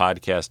have to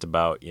podcast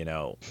about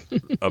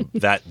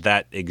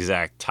that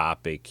exact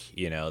topic.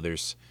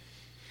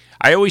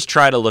 I always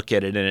try to look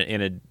at it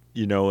in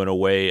a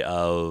way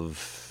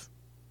of.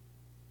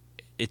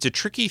 It's a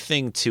tricky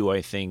thing too.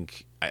 I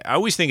think I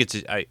always think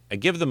I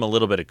give them a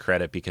little bit of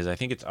credit because I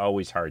think it's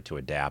always hard to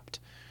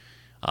adapt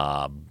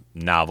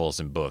novels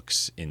and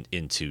books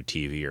into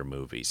TV or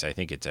movies. I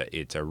think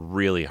it's a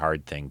really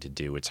hard thing to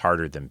do. It's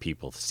harder than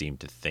people seem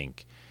to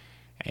think,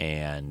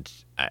 and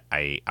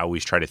I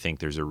always try to think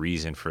there's a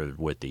reason for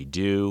what they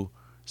do.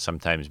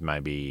 Sometimes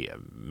maybe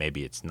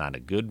it's not a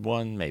good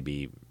one,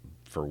 maybe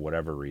for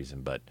whatever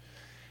reason, but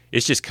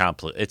it's just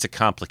it's a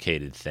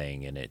complicated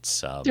thing, and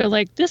it's They're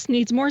like, this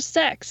needs more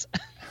sex.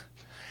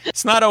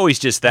 it's not always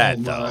just that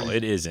Oh, though. my.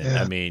 It isn't.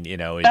 Yeah. I mean,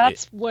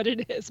 That's what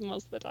it is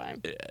most of the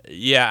time.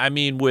 yeah. I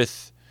mean,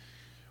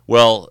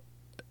 well,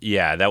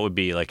 yeah, that would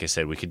be, like I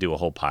said, we could do a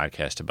whole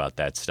podcast about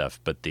that stuff.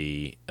 But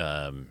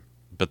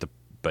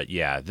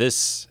yeah,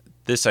 this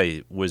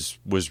I was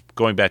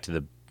going back to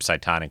the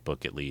Cytonic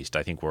book, at least.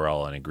 I think we're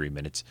all in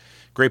agreement. It's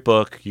a great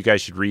book. You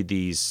guys should read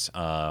these.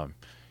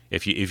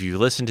 If you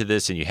listen to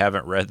this and you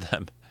haven't read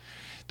them,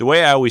 the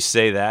way I always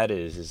say that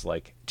is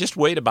like, just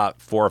wait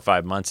about 4 or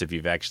 5 months if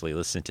you've actually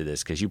listened to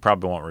this, because you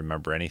probably won't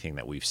remember anything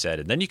that we've said,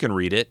 and then you can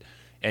read it,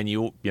 and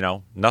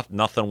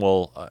nothing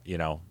will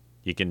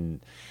you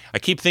can. I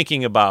keep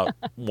thinking about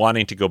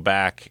wanting to go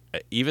back,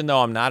 even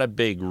though I'm not a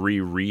big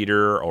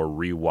rereader or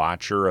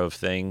rewatcher of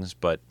things,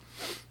 but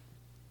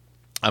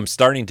I'm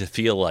starting to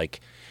feel like,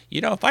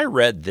 if I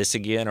read this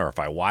again, or if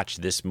I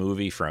watched this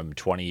movie from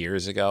 20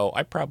 years ago,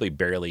 I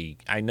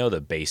know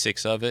the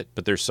basics of it,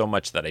 but there's so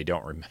much that I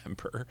don't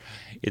remember.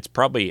 It's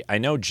probably, I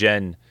know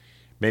Jen,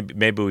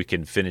 maybe we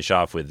can finish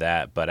off with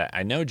that, but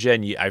I know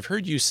Jen, I've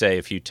heard you say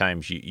a few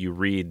times you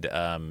read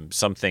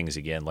some things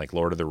again, like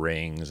Lord of the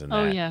Rings and that.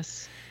 Oh,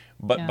 yes.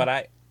 But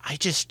I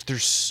just,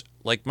 there's,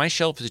 like, my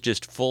shelf is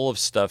just full of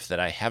stuff that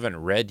I haven't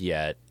read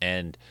yet,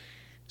 and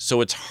so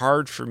it's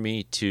hard for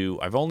me to,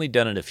 I've only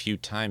done it a few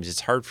times.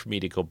 It's hard for me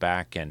to go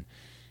back and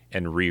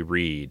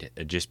reread,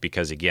 just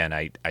because, again,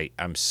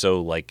 I'm so,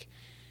 like,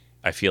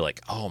 I feel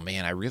like, oh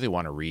man, I really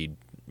want to read,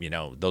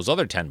 those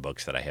other 10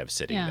 books that I have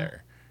sitting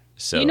there.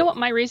 So you know what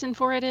my reason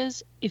for it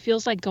is? It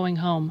feels like going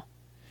home.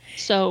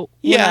 So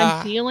when Yeah.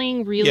 I'm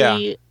feeling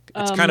really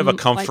it's kind of a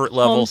comfort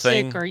level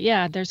homesick, thing. or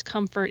there's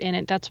comfort in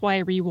it. That's why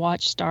I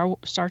rewatch Star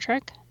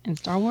Trek and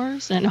Star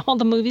Wars and all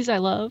the movies I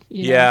love.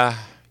 Yeah,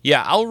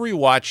 I'll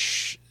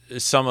rewatch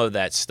some of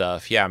that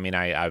stuff. Yeah, I mean,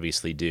 I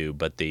obviously do,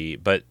 but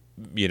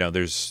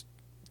there's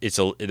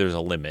a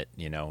limit,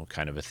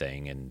 kind of a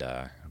thing, and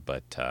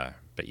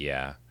but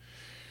yeah.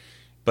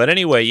 But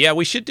anyway, yeah,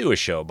 we should do a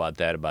show about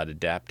that, about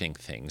adapting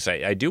things.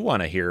 I do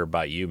want to hear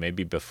about you,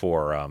 maybe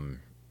before.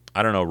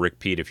 I don't know, Rick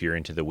Pete, if you're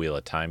into the Wheel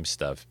of Time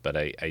stuff, but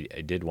I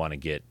did want to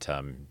get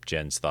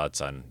Jen's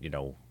thoughts on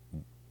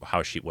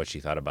what she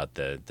thought about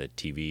the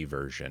TV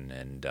version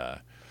and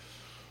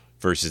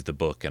versus the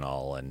book and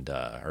all, and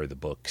or the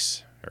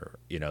books, or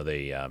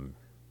they I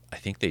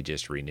think they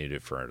just renewed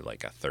it for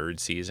like a 3rd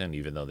season,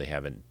 even though they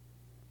haven't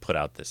put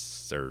out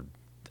this, or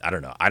I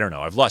don't know.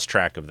 I've lost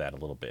track of that a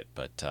little bit,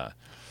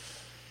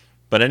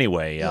 but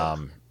anyway,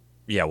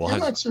 yeah. Well, I'm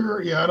not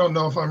sure. Yeah, I don't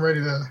know if I'm ready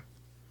to.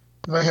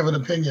 If I have an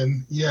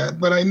opinion yet,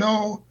 but I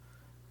know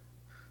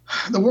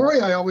the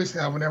worry I always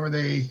have whenever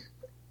they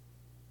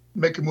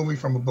make a movie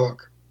from a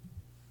book,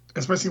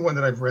 especially one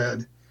that I've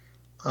read,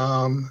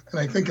 and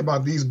I think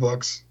about these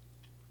books.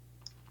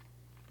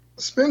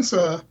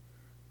 Spencer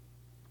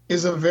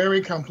is a very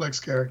complex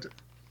character.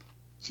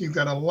 She's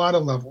got a lot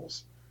of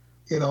levels.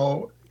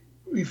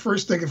 We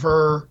first think of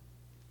her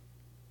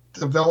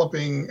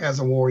developing as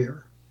a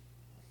warrior,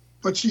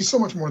 but she's so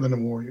much more than a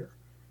warrior.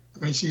 I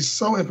mean, she's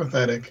so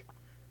empathetic.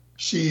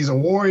 She's a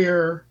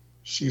warrior.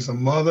 She's a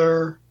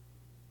mother.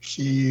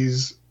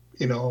 She's,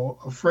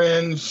 a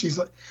friend. She's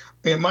like,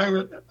 I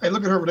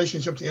look at her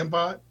relationship to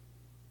Embot.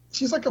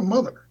 She's like a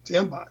mother to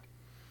Embot.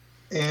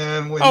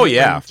 And when for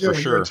you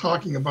sure. were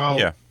talking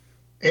about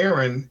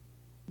Aaron,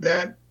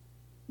 that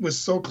was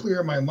so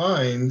clear in my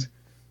mind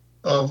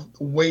of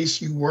the way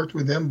she worked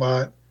with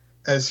Embot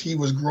as he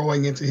was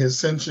growing into his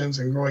sentience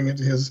and growing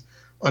into his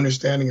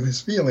understanding of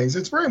his feelings.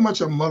 It's very much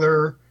a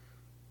mother,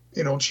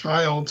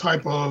 child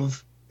type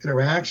of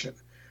interaction.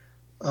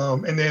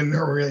 And then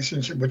her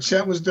relationship with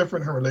Chet was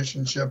different. Her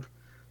relationship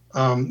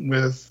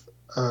with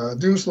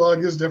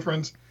Doomslug is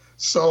different.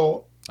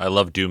 So I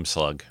love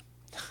Doomslug.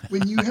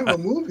 when you have a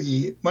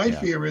movie, my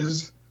fear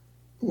is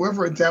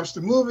whoever adapts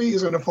the movie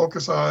is going to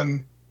focus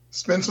on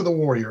Spencer the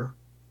Warrior,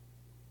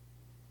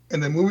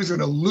 and the movie's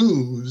going to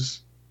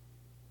lose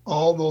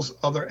all those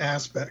other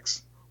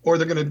aspects, or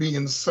they're going to be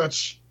in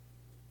such,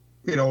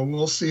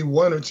 we'll see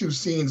 1 or 2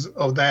 scenes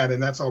of that,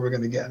 and that's all we're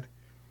going to get.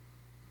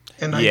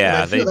 And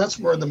I feel that's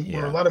where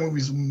where a lot of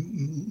movies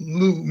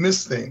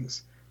miss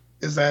things,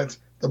 is that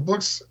the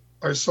books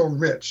are so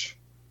rich,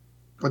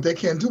 but they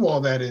can't do all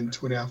that in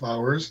 2.5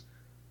 hours.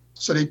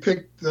 So they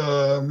pick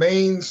the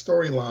main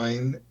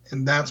storyline,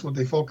 and that's what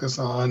they focus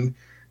on,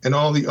 and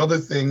all the other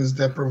things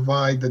that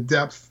provide the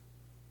depth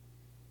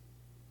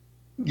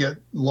get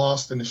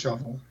lost in the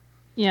shuffle.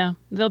 Yeah,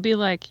 they'll be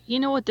like, you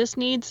know what this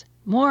needs?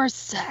 More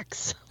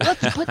sex.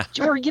 Let's put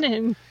Jorgen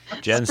in.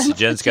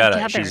 Jen's got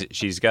a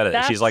she's got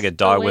a she's like a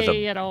dog with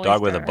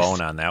a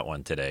bone on that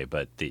one today.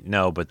 But it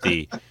would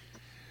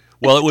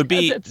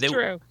be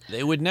true.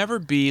 They would never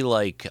be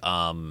like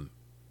I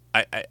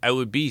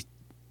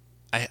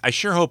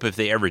sure hope if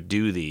they ever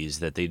do these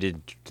that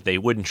they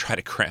wouldn't try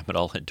to cram it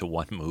all into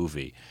one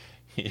movie.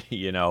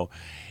 you know,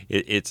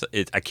 it's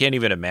I can't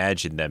even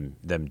imagine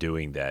them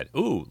doing that.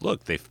 Ooh,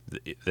 look,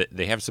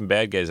 they have some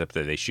bad guys up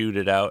there. They shoot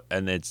it out,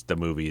 and the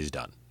movie is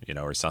done, you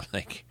know, or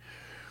something.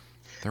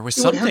 There was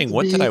something.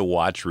 What did I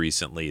watch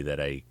recently that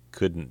I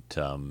couldn't?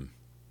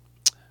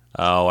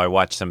 I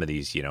watched some of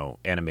these, you know,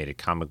 animated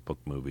comic book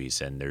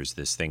movies, and there's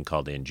this thing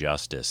called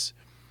Injustice.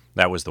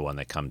 That was the one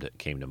that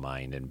came to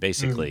mind, and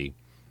basically,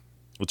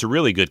 it's a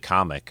really good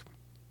comic,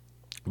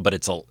 but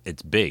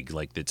it's big,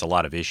 like it's a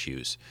lot of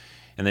issues,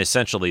 and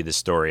essentially the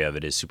story of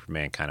it is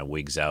Superman kind of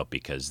wigs out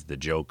because the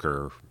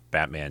Joker,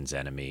 Batman's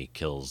enemy,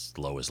 kills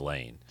Lois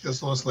Lane.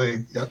 Just Lois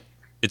Lane, yep.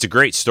 It's a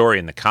great story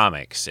in the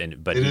comics,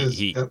 but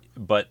yep.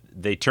 But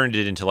they turned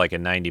it into like a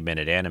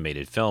 90-minute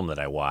animated film that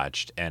I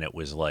watched, and it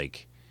was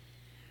like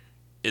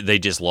they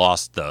just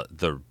lost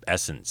the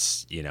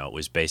essence. You know, it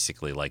was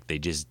basically like they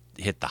just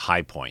hit the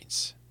high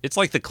points. It's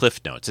like the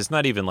Cliff Notes. It's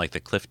not even like the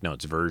Cliff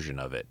Notes version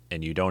of it,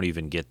 and you don't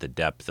even get the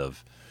depth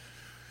of,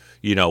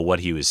 you know,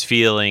 what he was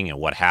feeling and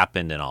what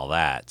happened and all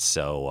that.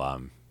 So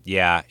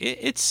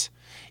it's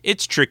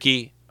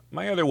tricky.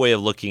 My other way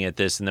of looking at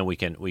this, and then we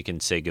can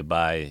say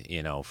goodbye,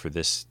 you know, for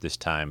this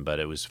time. But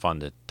it was fun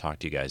to talk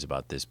to you guys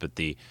about this. But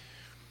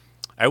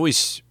I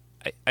always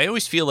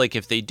feel like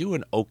if they do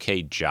an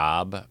okay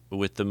job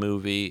with the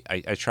movie,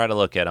 I try to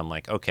look at them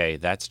like, okay,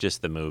 that's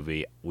just the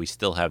movie. We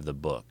still have the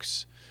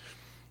books.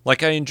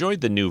 Like I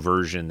enjoyed the new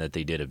version that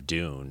they did of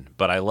Dune,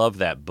 but I love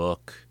that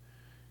book.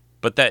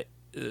 But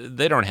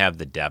they don't have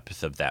the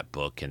depth of that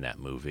book in that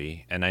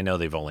movie, and I know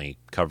they've only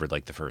covered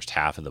like the first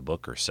half of the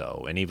book or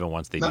so, and even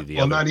once they do the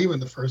other, not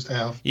even the first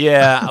half.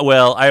 Yeah,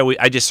 well,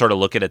 I just sort of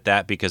look at it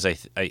that because I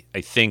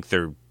think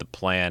the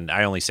plan.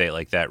 I only say it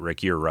like that,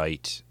 Rick. You're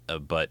right,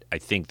 but I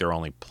think they're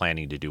only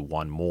planning to do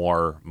one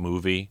more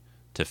movie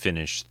to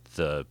finish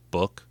the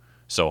book.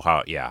 So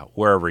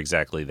wherever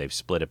exactly they've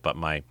split it, but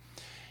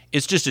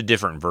it's just a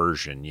different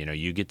version. You know,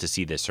 you get to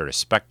see this sort of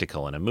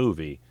spectacle in a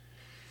movie.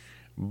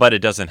 But it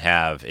doesn't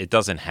have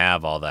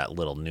all that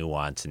little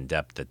nuance and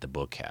depth that the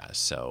book has.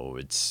 So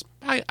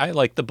I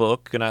like the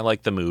book and I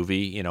like the movie,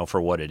 you know, for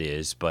what it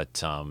is.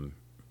 But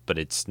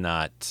it's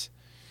not.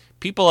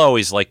 People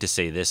always like to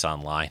say this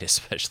online,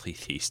 especially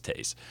these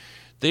days.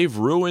 They've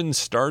ruined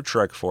Star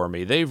Trek for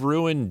me. They've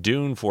ruined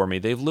Dune for me.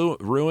 They've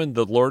ruined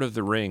The Lord of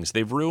the Rings.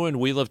 They've ruined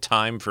Wheel of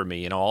Time for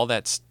me. You know, all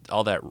that.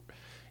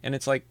 And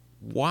it's like,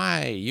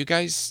 why? You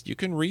guys, you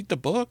can read the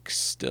book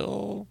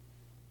still.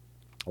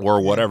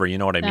 Or whatever, you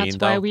know what I mean?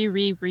 That's why we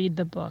reread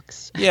the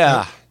books.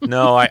 Yeah,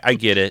 no, I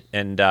get it,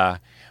 and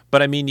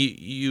but I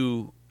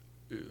mean,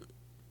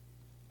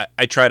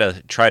 I try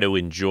to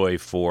enjoy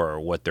for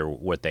what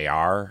they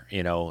are,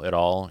 you know, at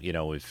all. You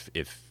know, if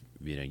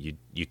you know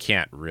you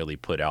can't really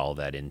put all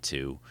that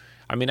into.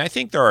 I mean, I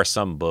think there are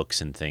some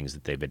books and things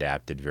that they've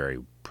adapted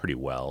pretty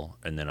well,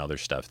 and then other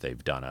stuff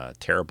they've done a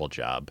terrible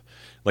job.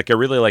 Like I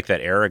really like that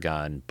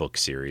Aragon book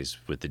series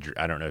with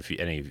I don't know if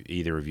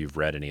either of you've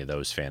read any of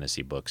those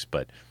fantasy books,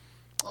 but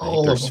I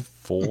think there's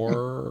 4,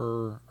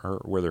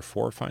 or were there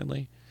 4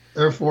 finally?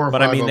 There are 4 or 5.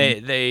 But I mean,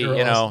 they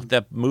you know, awesome.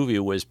 That movie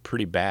was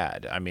pretty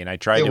bad. I mean, I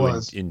tried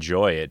to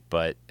enjoy it,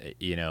 but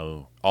you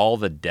know, all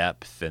the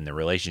depth and the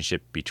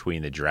relationship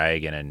between the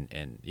dragon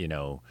and you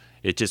know,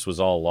 it just was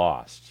all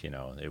lost. You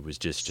know, it was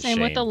just a shame.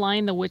 Same with The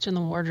Lion, the Witch, and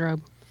the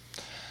Wardrobe.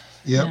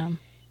 Yep.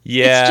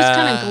 Yeah. It's just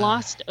kind of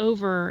glossed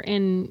over,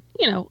 and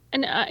you know,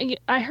 and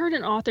I heard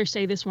an author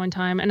say this one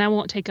time, and I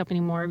won't take up any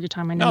more of your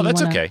time. I know. No,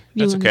 that's okay.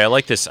 That's okay. I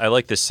like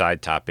this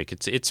side topic.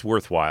 It's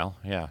worthwhile.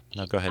 Yeah.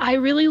 No, go ahead. I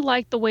really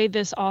like the way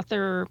this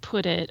author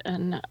put it,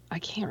 and I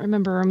can't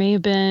remember. It may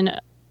have been.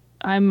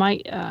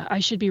 I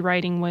should be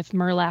writing with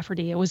Mur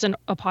Lafferty. It was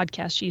a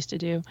podcast she used to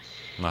do.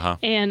 Uh-huh.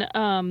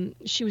 And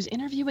she was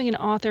interviewing an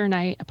author, and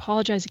I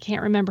apologize, I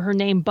can't remember her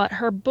name, but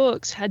her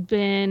books had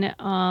been,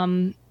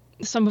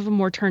 some of them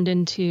were turned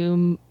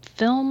into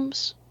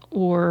films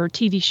or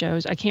TV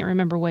shows. I can't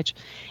remember which.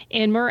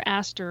 And Mur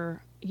asked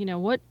her, you know,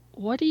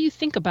 what do you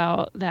think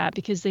about that?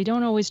 Because they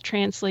don't always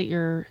translate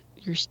your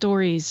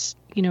stories,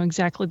 you know,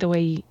 exactly the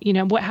way, you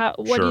know,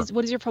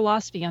 what is your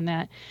philosophy on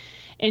that?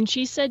 And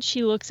she said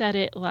she looks at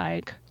it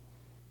like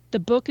the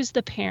book is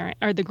the parent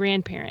or the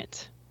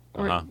grandparent,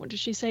 or what did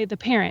she say? The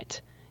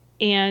parent,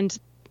 and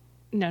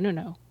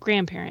no,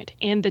 grandparent.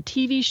 And the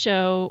TV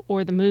show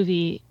or the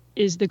movie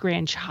is the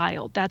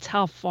grandchild. That's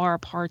how far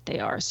apart they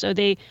are. So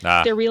they're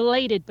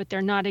related, but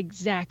they're not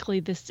exactly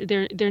this.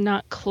 They're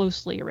not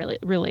closely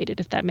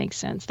related, if that makes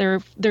sense.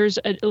 There's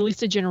at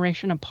least a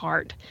generation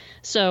apart.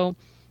 So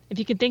if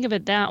you can think of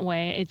it that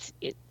way,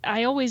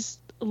 I always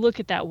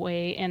look at that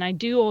way, and I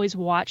do always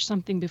watch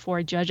something before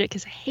I judge it,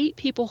 because I hate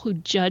people who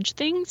judge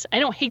things. I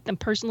don't hate them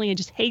personally, I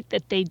just hate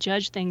that they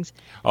judge things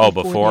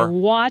before they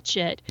watch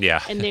it. Yeah.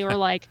 And they were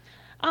like,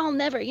 I'll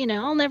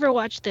never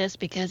watch this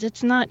because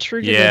it's not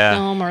true to the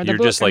film or the book.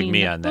 You're just like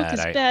me on that. The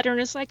book is better,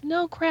 and it's like,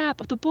 no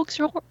crap, the books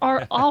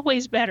are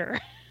always better.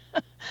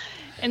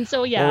 And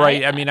so yeah. Well,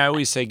 right. I mean, I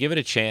always say give it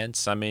a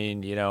chance. I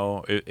mean, you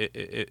know,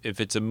 if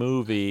it's a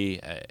movie,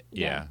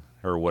 yeah.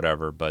 or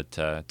whatever. But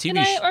TV. And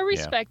I yeah.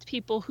 respect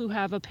people who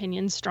have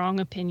opinions, strong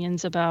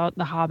opinions about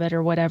The Hobbit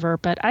or whatever,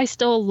 but I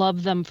still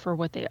love them for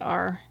what they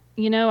are.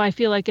 I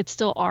feel like it's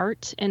still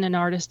art, and an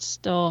artist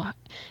still,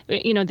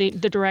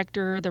 the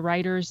director, the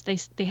writers,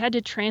 they had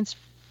to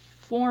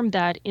transform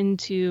that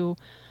into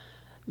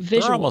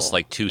visual. They're almost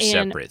like two And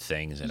separate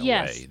things in a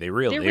yes, way. They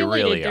really they're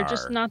related. really They're are.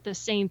 just not the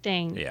same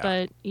thing. Yeah.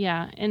 But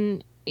yeah,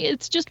 and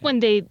it's just when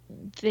they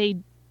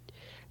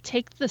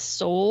take the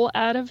soul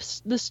out of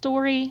the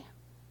story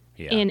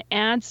Yeah. and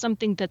add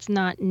something that's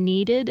not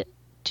needed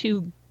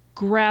to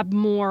grab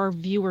more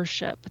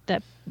viewership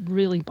that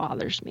really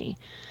bothers me.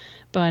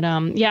 But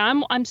yeah,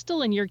 I'm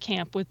still in your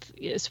camp with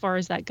as far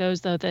as that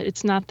goes, though, that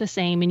it's not the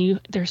same, and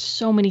there's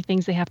so many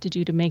things they have to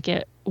do to make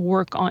it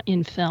work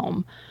in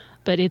film,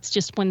 but it's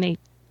just when they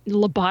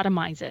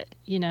lobotomize it,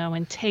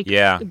 and take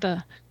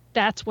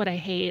that's what I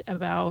hate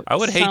about. I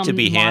would hate to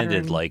be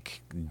handed modern...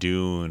 like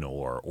Dune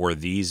or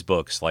these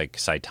books like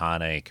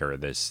Cytonic or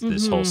this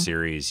whole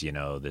series,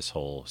 this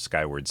whole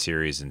Skyward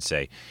series, and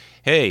say,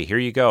 hey, here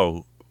you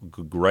go,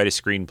 write a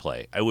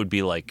screenplay. I would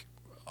be like,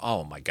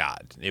 oh my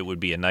God, it would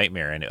be a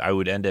nightmare, and it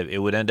would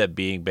end up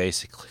being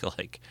basically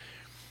like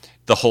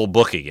the whole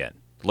book again.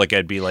 Like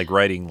I'd be like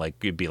writing, like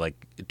it'd be like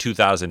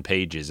 2,000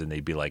 pages, and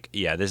they'd be like,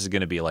 yeah, this is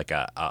going to be like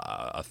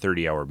a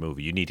 30-hour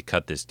movie. You need to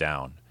cut this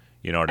down.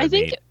 You know what I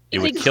mean? It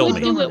would kill me. They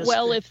could do it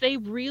well if they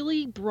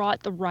really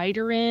brought the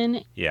writer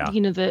in. Yeah.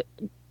 The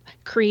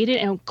created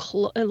and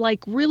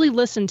like really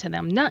listen to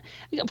them. Not,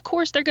 of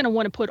course, they're going to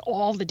want to put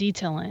all the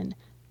detail in,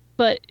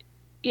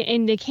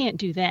 and they can't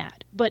do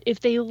that. But if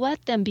they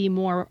let them be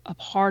more a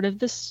part of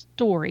the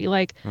story,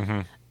 like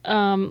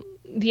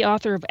the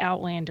author of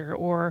Outlander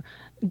or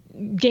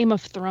Game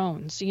of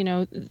Thrones,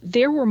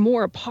 they were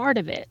more a part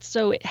of it.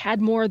 So it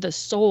had more of the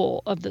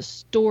soul of the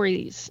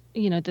stories,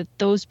 that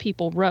those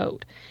people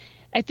wrote.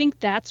 I think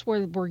that's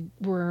where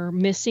we're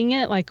missing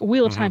it. Like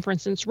Wheel of Time, for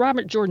instance,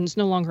 Robert Jordan's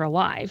no longer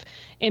alive,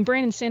 and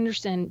Brandon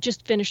Sanderson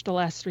just finished the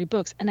last 3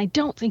 books, and I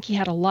don't think he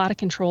had a lot of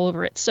control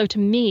over it. So to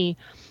me,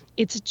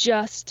 it's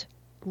just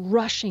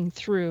rushing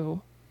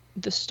through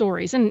the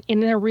stories, and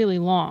they're really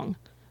long,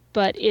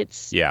 but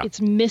it's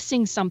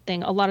missing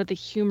something. A lot of the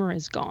humor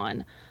is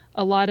gone.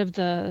 A lot of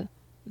the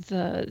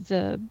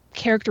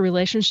character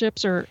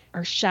relationships are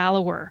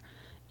shallower.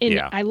 And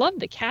I love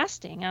the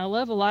casting. I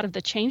love a lot of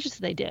the changes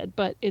they did,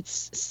 but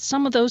it's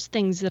some of those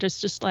things that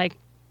it's just like,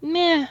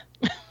 meh,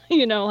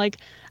 like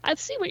I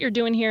see what you're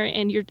doing here,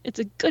 and it's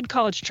a good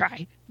college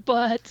try,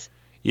 but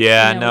I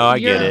get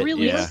it. You're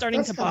really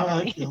starting to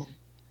bother me.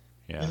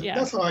 Yeah.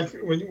 That's how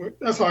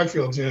I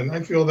feel, Jen. I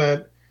feel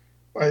that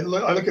I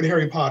look at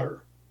Harry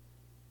Potter,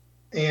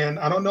 and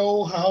I don't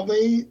know how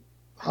they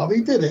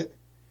did it,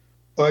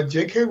 but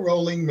J.K.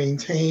 Rowling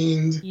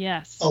maintained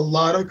a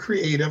lot of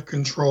creative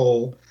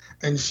control.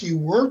 And she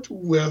worked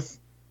with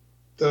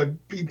the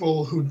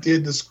people who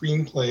did the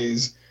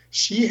screenplays.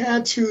 She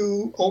had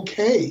to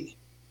okay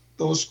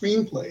those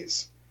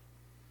screenplays.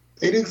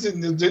 They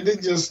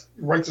didn't just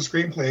write the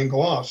screenplay and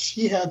go off.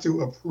 She had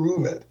to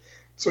approve it.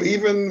 So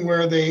even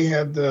where they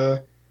had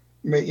to,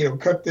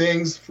 cut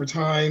things for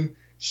time,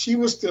 she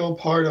was still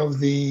part of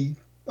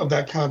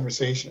that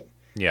conversation.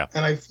 Yeah.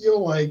 And I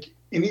feel like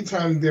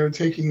anytime they're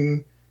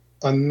taking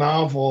a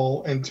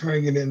novel and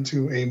turning it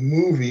into a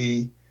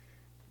movie,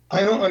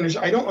 I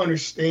don't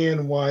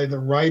understand why the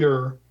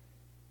writer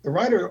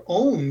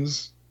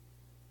owns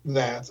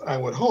that, I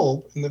would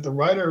hope, and that the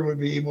writer would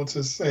be able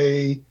to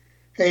say,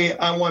 hey,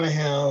 I want to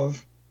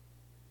have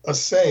a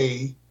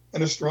say,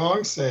 and a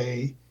strong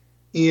say,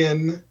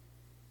 in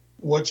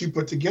what you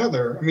put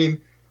together. I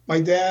mean,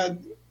 my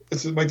dad's a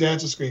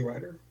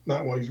screenwriter,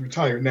 he's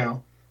retired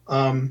now.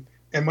 And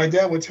my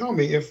dad would tell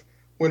me,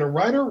 when a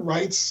writer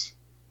writes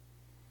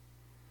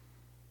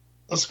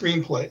a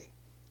screenplay,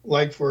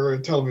 like for a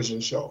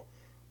television show,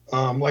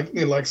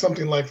 like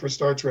something like for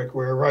Star Trek,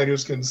 where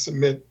writers can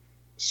submit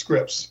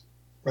scripts,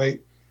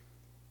 right?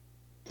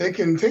 They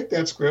can take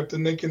that script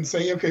and they can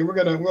say, okay,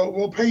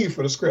 we'll pay you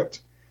for the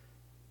script.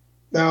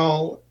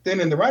 Now, then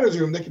in the writer's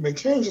room, they can make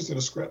changes to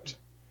the script.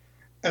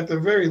 At the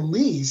very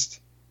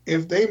least,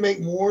 if they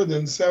make more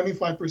than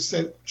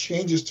 75%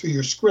 changes to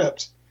your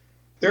script,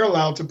 they're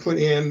allowed to put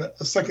in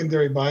a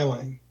secondary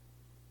byline.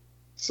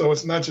 So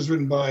it's not just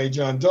written by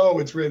John Doe,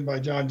 it's written by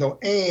John Doe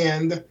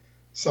and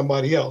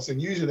somebody else.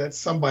 And usually that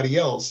somebody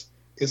else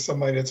is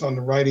somebody that's on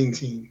the writing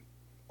team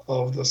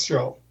of the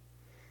show.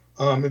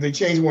 If they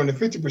change more than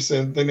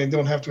 50%, then they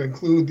don't have to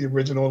include the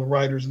original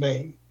writer's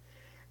name.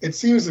 It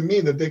seems to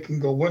me that they can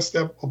go one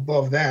step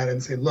above that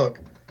and say, look,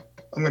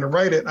 I'm going to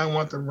write it. I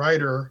want the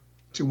writer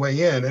to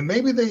weigh in. And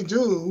maybe they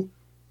do.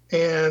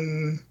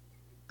 And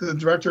the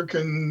director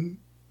can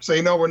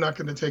say, no, we're not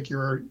going to take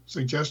your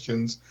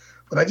suggestions.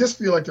 But I just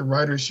feel like the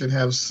writers should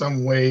have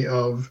some way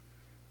of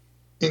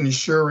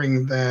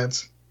ensuring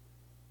that,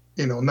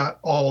 not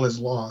all is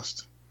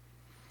lost.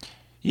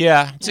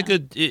 Yeah, it's a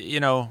good,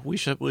 we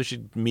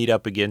should meet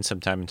up again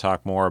sometime and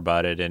talk more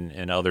about it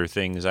and other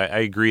things. I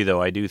agree,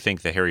 though. I do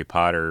think the Harry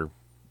Potter,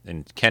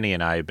 and Kenny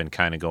and I have been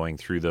kind of going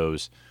through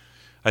those.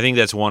 I think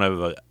that's one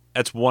of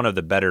that's one of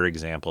the better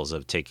examples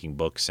of taking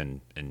books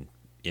and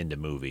into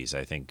movies,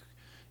 I think.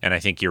 And I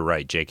think you're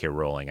right. J.K.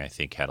 Rowling, I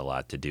think, had a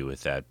lot to do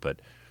with that. But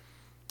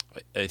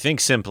I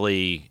think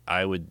simply,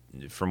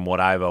 from what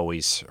I've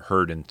always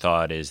heard and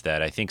thought, is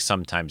that I think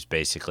sometimes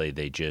basically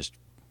they just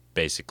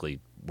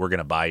we're going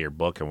to buy your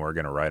book and we're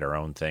going to write our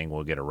own thing.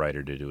 We'll get a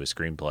writer to do a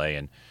screenplay,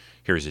 and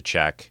here's a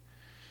check.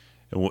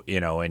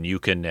 And you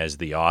can, as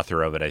the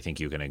author of it, I think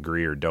you can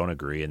agree or don't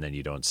agree, and then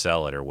you don't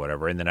sell it or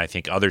whatever. And then I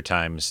think other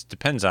times,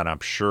 depends on, I'm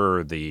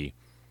sure,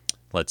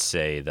 let's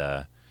say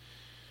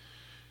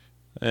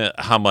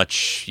how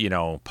much,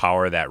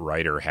 power that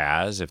writer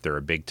has, if they're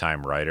a big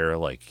time writer,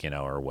 like,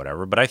 or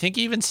whatever. But I think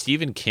even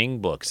Stephen King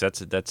books,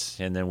 that's,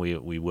 and then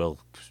we will,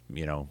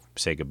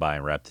 say goodbye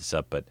and wrap this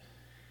up. But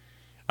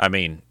I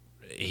mean,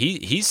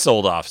 he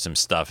sold off some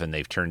stuff and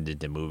they've turned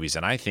into movies,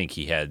 and I think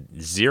he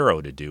had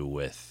zero to do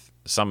with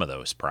some of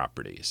those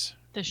properties.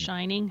 The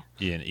Shining.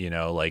 The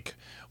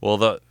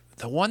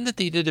one that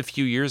they did a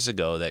few years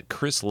ago that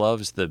Chris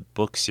loves, the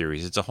book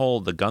series. It's the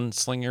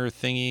gunslinger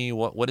thingy.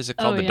 What is it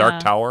called? The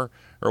Dark Tower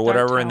or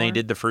whatever. Tower. And they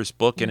did the first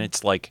book, and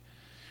it's like,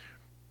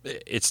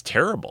 it's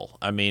terrible.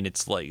 I mean,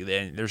 it's like,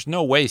 there's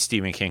no way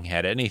Stephen King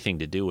had anything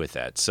to do with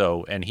that.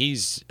 So, and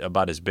he's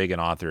about as big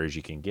an author as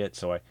you can get.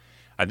 So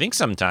I think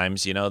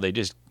sometimes, they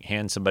just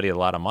hand somebody a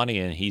lot of money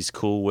and he's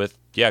cool with,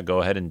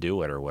 go ahead and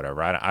do it or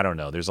whatever. I don't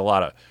know. There's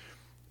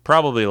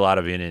probably a lot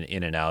of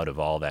in and out of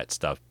all that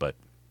stuff, but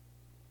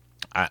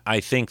I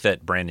think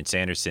that Brandon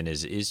Sanderson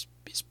is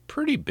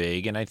pretty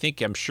big, and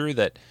I'm sure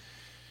that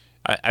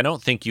I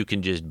don't think you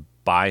can just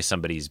buy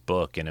somebody's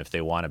book, and if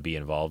they want to be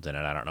involved in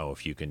it, I don't know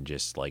if you can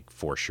just like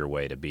force your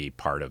way to be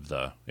part of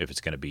if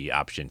it's going to be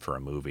optioned for a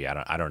movie.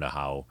 I don't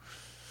know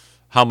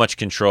how much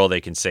control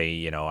they can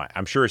say.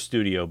 I'm sure a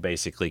studio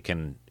basically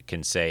can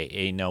say,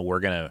 hey, no,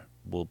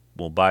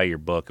 we'll buy your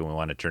book and we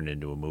want to turn it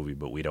into a movie,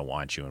 but we don't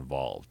want you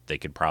involved. They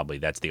could probably,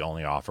 that's the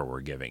only offer we're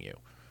giving you,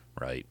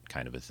 right?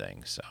 Kind of a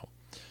thing. So,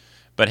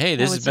 but hey,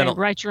 this has been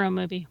write your own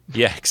movie.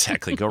 Yeah,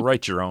 exactly. Go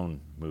write your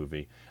own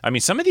movie. I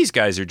mean, some of these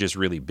guys are just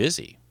really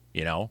busy,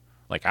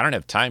 like I don't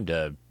have time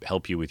to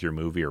help you with your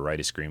movie or write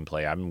a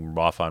screenplay. I'm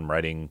off on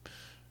writing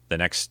the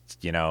next,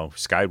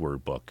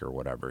 Skyward book or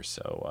whatever.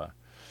 So,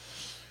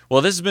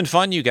 well, this has been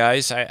fun, you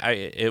guys.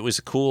 It was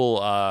a cool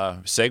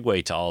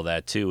segue to all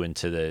that too,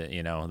 into the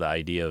the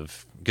idea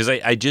of, because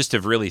I just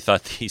have really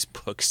thought these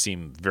books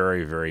seem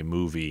very, very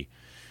movie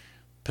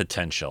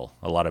potential.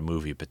 A lot of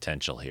movie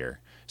potential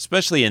here,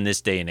 especially in this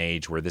day and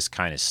age where this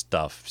kind of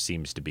stuff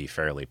seems to be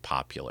fairly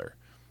popular.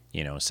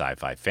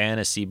 Sci-fi,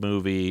 fantasy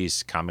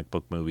movies, comic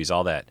book movies,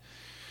 all that.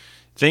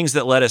 Things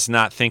that let us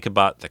not think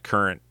about the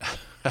current,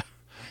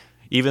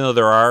 even though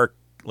there are,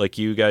 like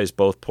you guys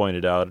both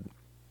pointed out,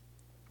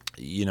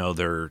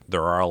 there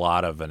are a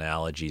lot of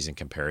analogies and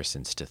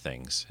comparisons to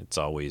things. It's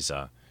always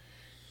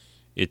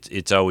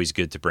it's always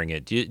good to bring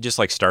it, just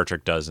like Star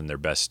Trek does in their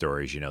best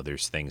stories.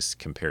 There's things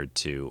compared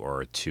to,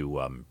 or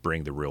to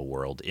bring the real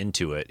world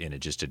into it in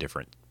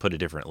put a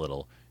different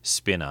little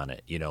spin on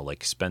it.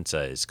 Like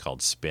Spensa is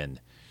called Spin.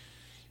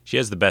 She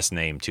has the best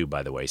name too,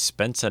 by the way,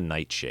 Spensa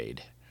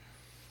Nightshade.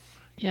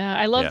 Yeah,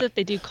 I love that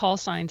they do call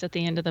signs at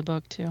the end of the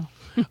book too.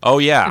 Oh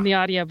yeah, in the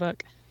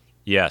audiobook.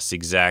 Yes,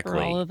 exactly.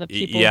 For all of the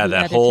people that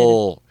edited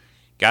whole,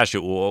 gosh,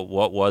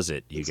 what was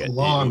it? It's a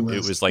long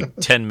list. It was like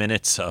 10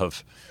 minutes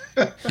of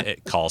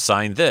call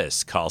sign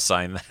this, call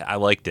sign that. I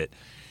liked it.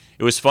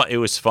 It was fun. It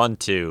was fun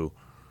too.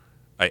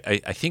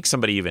 I think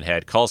somebody even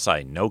had call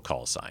sign, no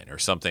call sign, or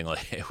something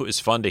like. It was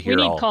fun to hear.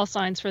 We need call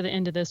signs for the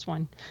end of this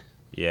one.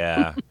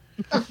 Yeah.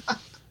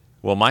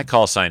 Well, my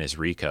call sign is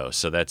Rico,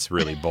 so that's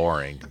really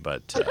boring.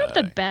 But they're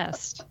the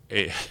best.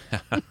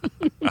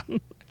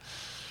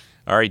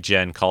 All right,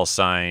 Jen, call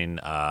sign.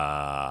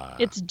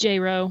 It's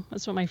J-Ro.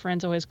 That's what my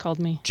friends always called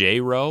me.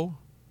 J-Ro?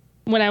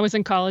 When I was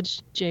in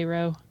college,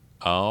 J-Ro.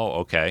 Oh,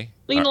 okay.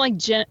 Like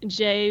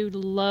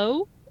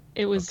J-Lo.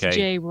 It was okay.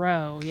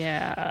 J-Ro,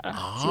 yeah.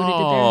 See what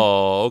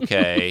I did there?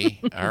 Okay.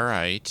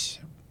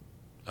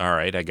 All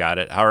right, I got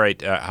it. All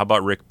right, how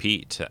about Rick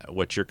Pete?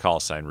 What's your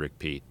call sign, Rick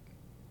Pete?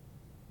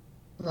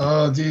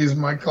 Oh, geez,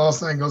 my call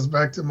sign goes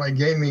back to my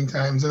gaming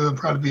times.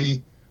 It'd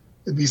be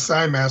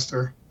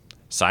Psymaster.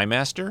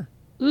 Psymaster?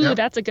 Ooh, Yep.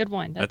 That's a good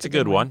one. That's a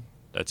good one.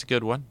 That's a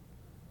good one.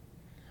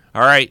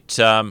 All right.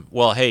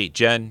 Well, hey,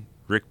 Jen,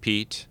 Rick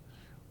Pete,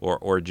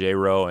 or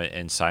J-Ro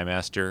and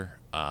Psymaster.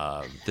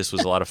 This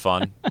was a lot of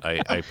fun.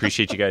 I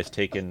appreciate you guys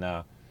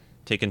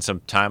taking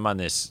some time on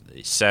this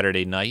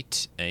Saturday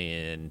night,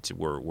 and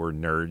we're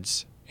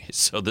nerds,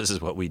 so this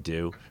is what we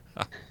do.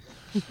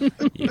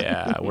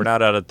 Yeah, we're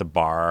not out at the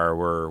bar.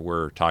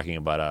 We're talking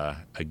about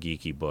a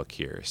geeky book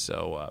here.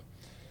 So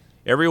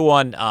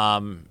everyone,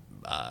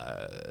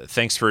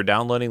 thanks for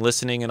downloading,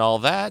 listening, and all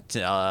that.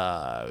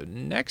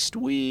 Next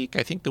week,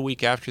 I think the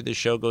week after the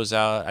show goes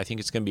out, I think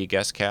it's going to be a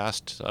guest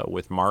cast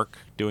with Mark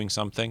doing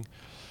something.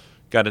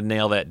 Got to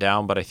nail that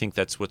down, but I think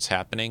that's what's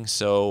happening.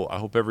 So I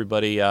hope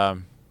everybody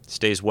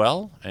stays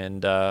well,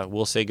 and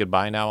we'll say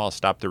goodbye now. I'll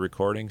stop the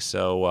recording.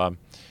 So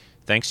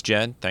thanks,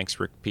 Jen. Thanks,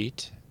 Rick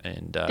Pete.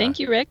 And thank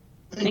you, Rick.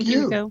 Thank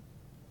you. Rico.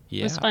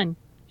 Yeah. It was fun.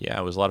 Yeah,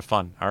 it was a lot of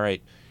fun. All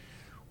right.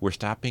 We're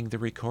stopping the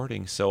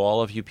recording. So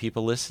all of you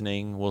people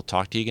listening, we'll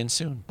talk to you again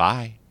soon.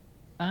 Bye.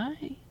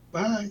 Bye.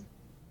 Bye.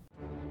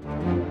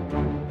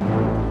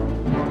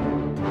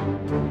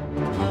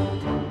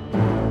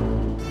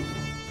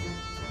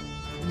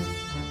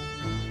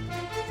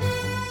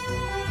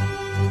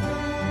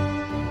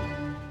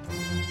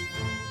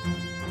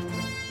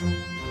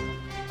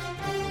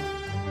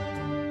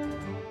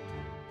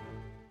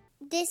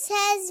 This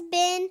has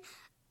been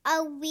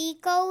a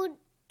Rico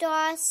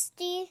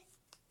Dorsey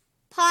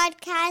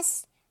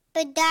podcast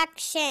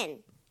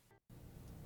production.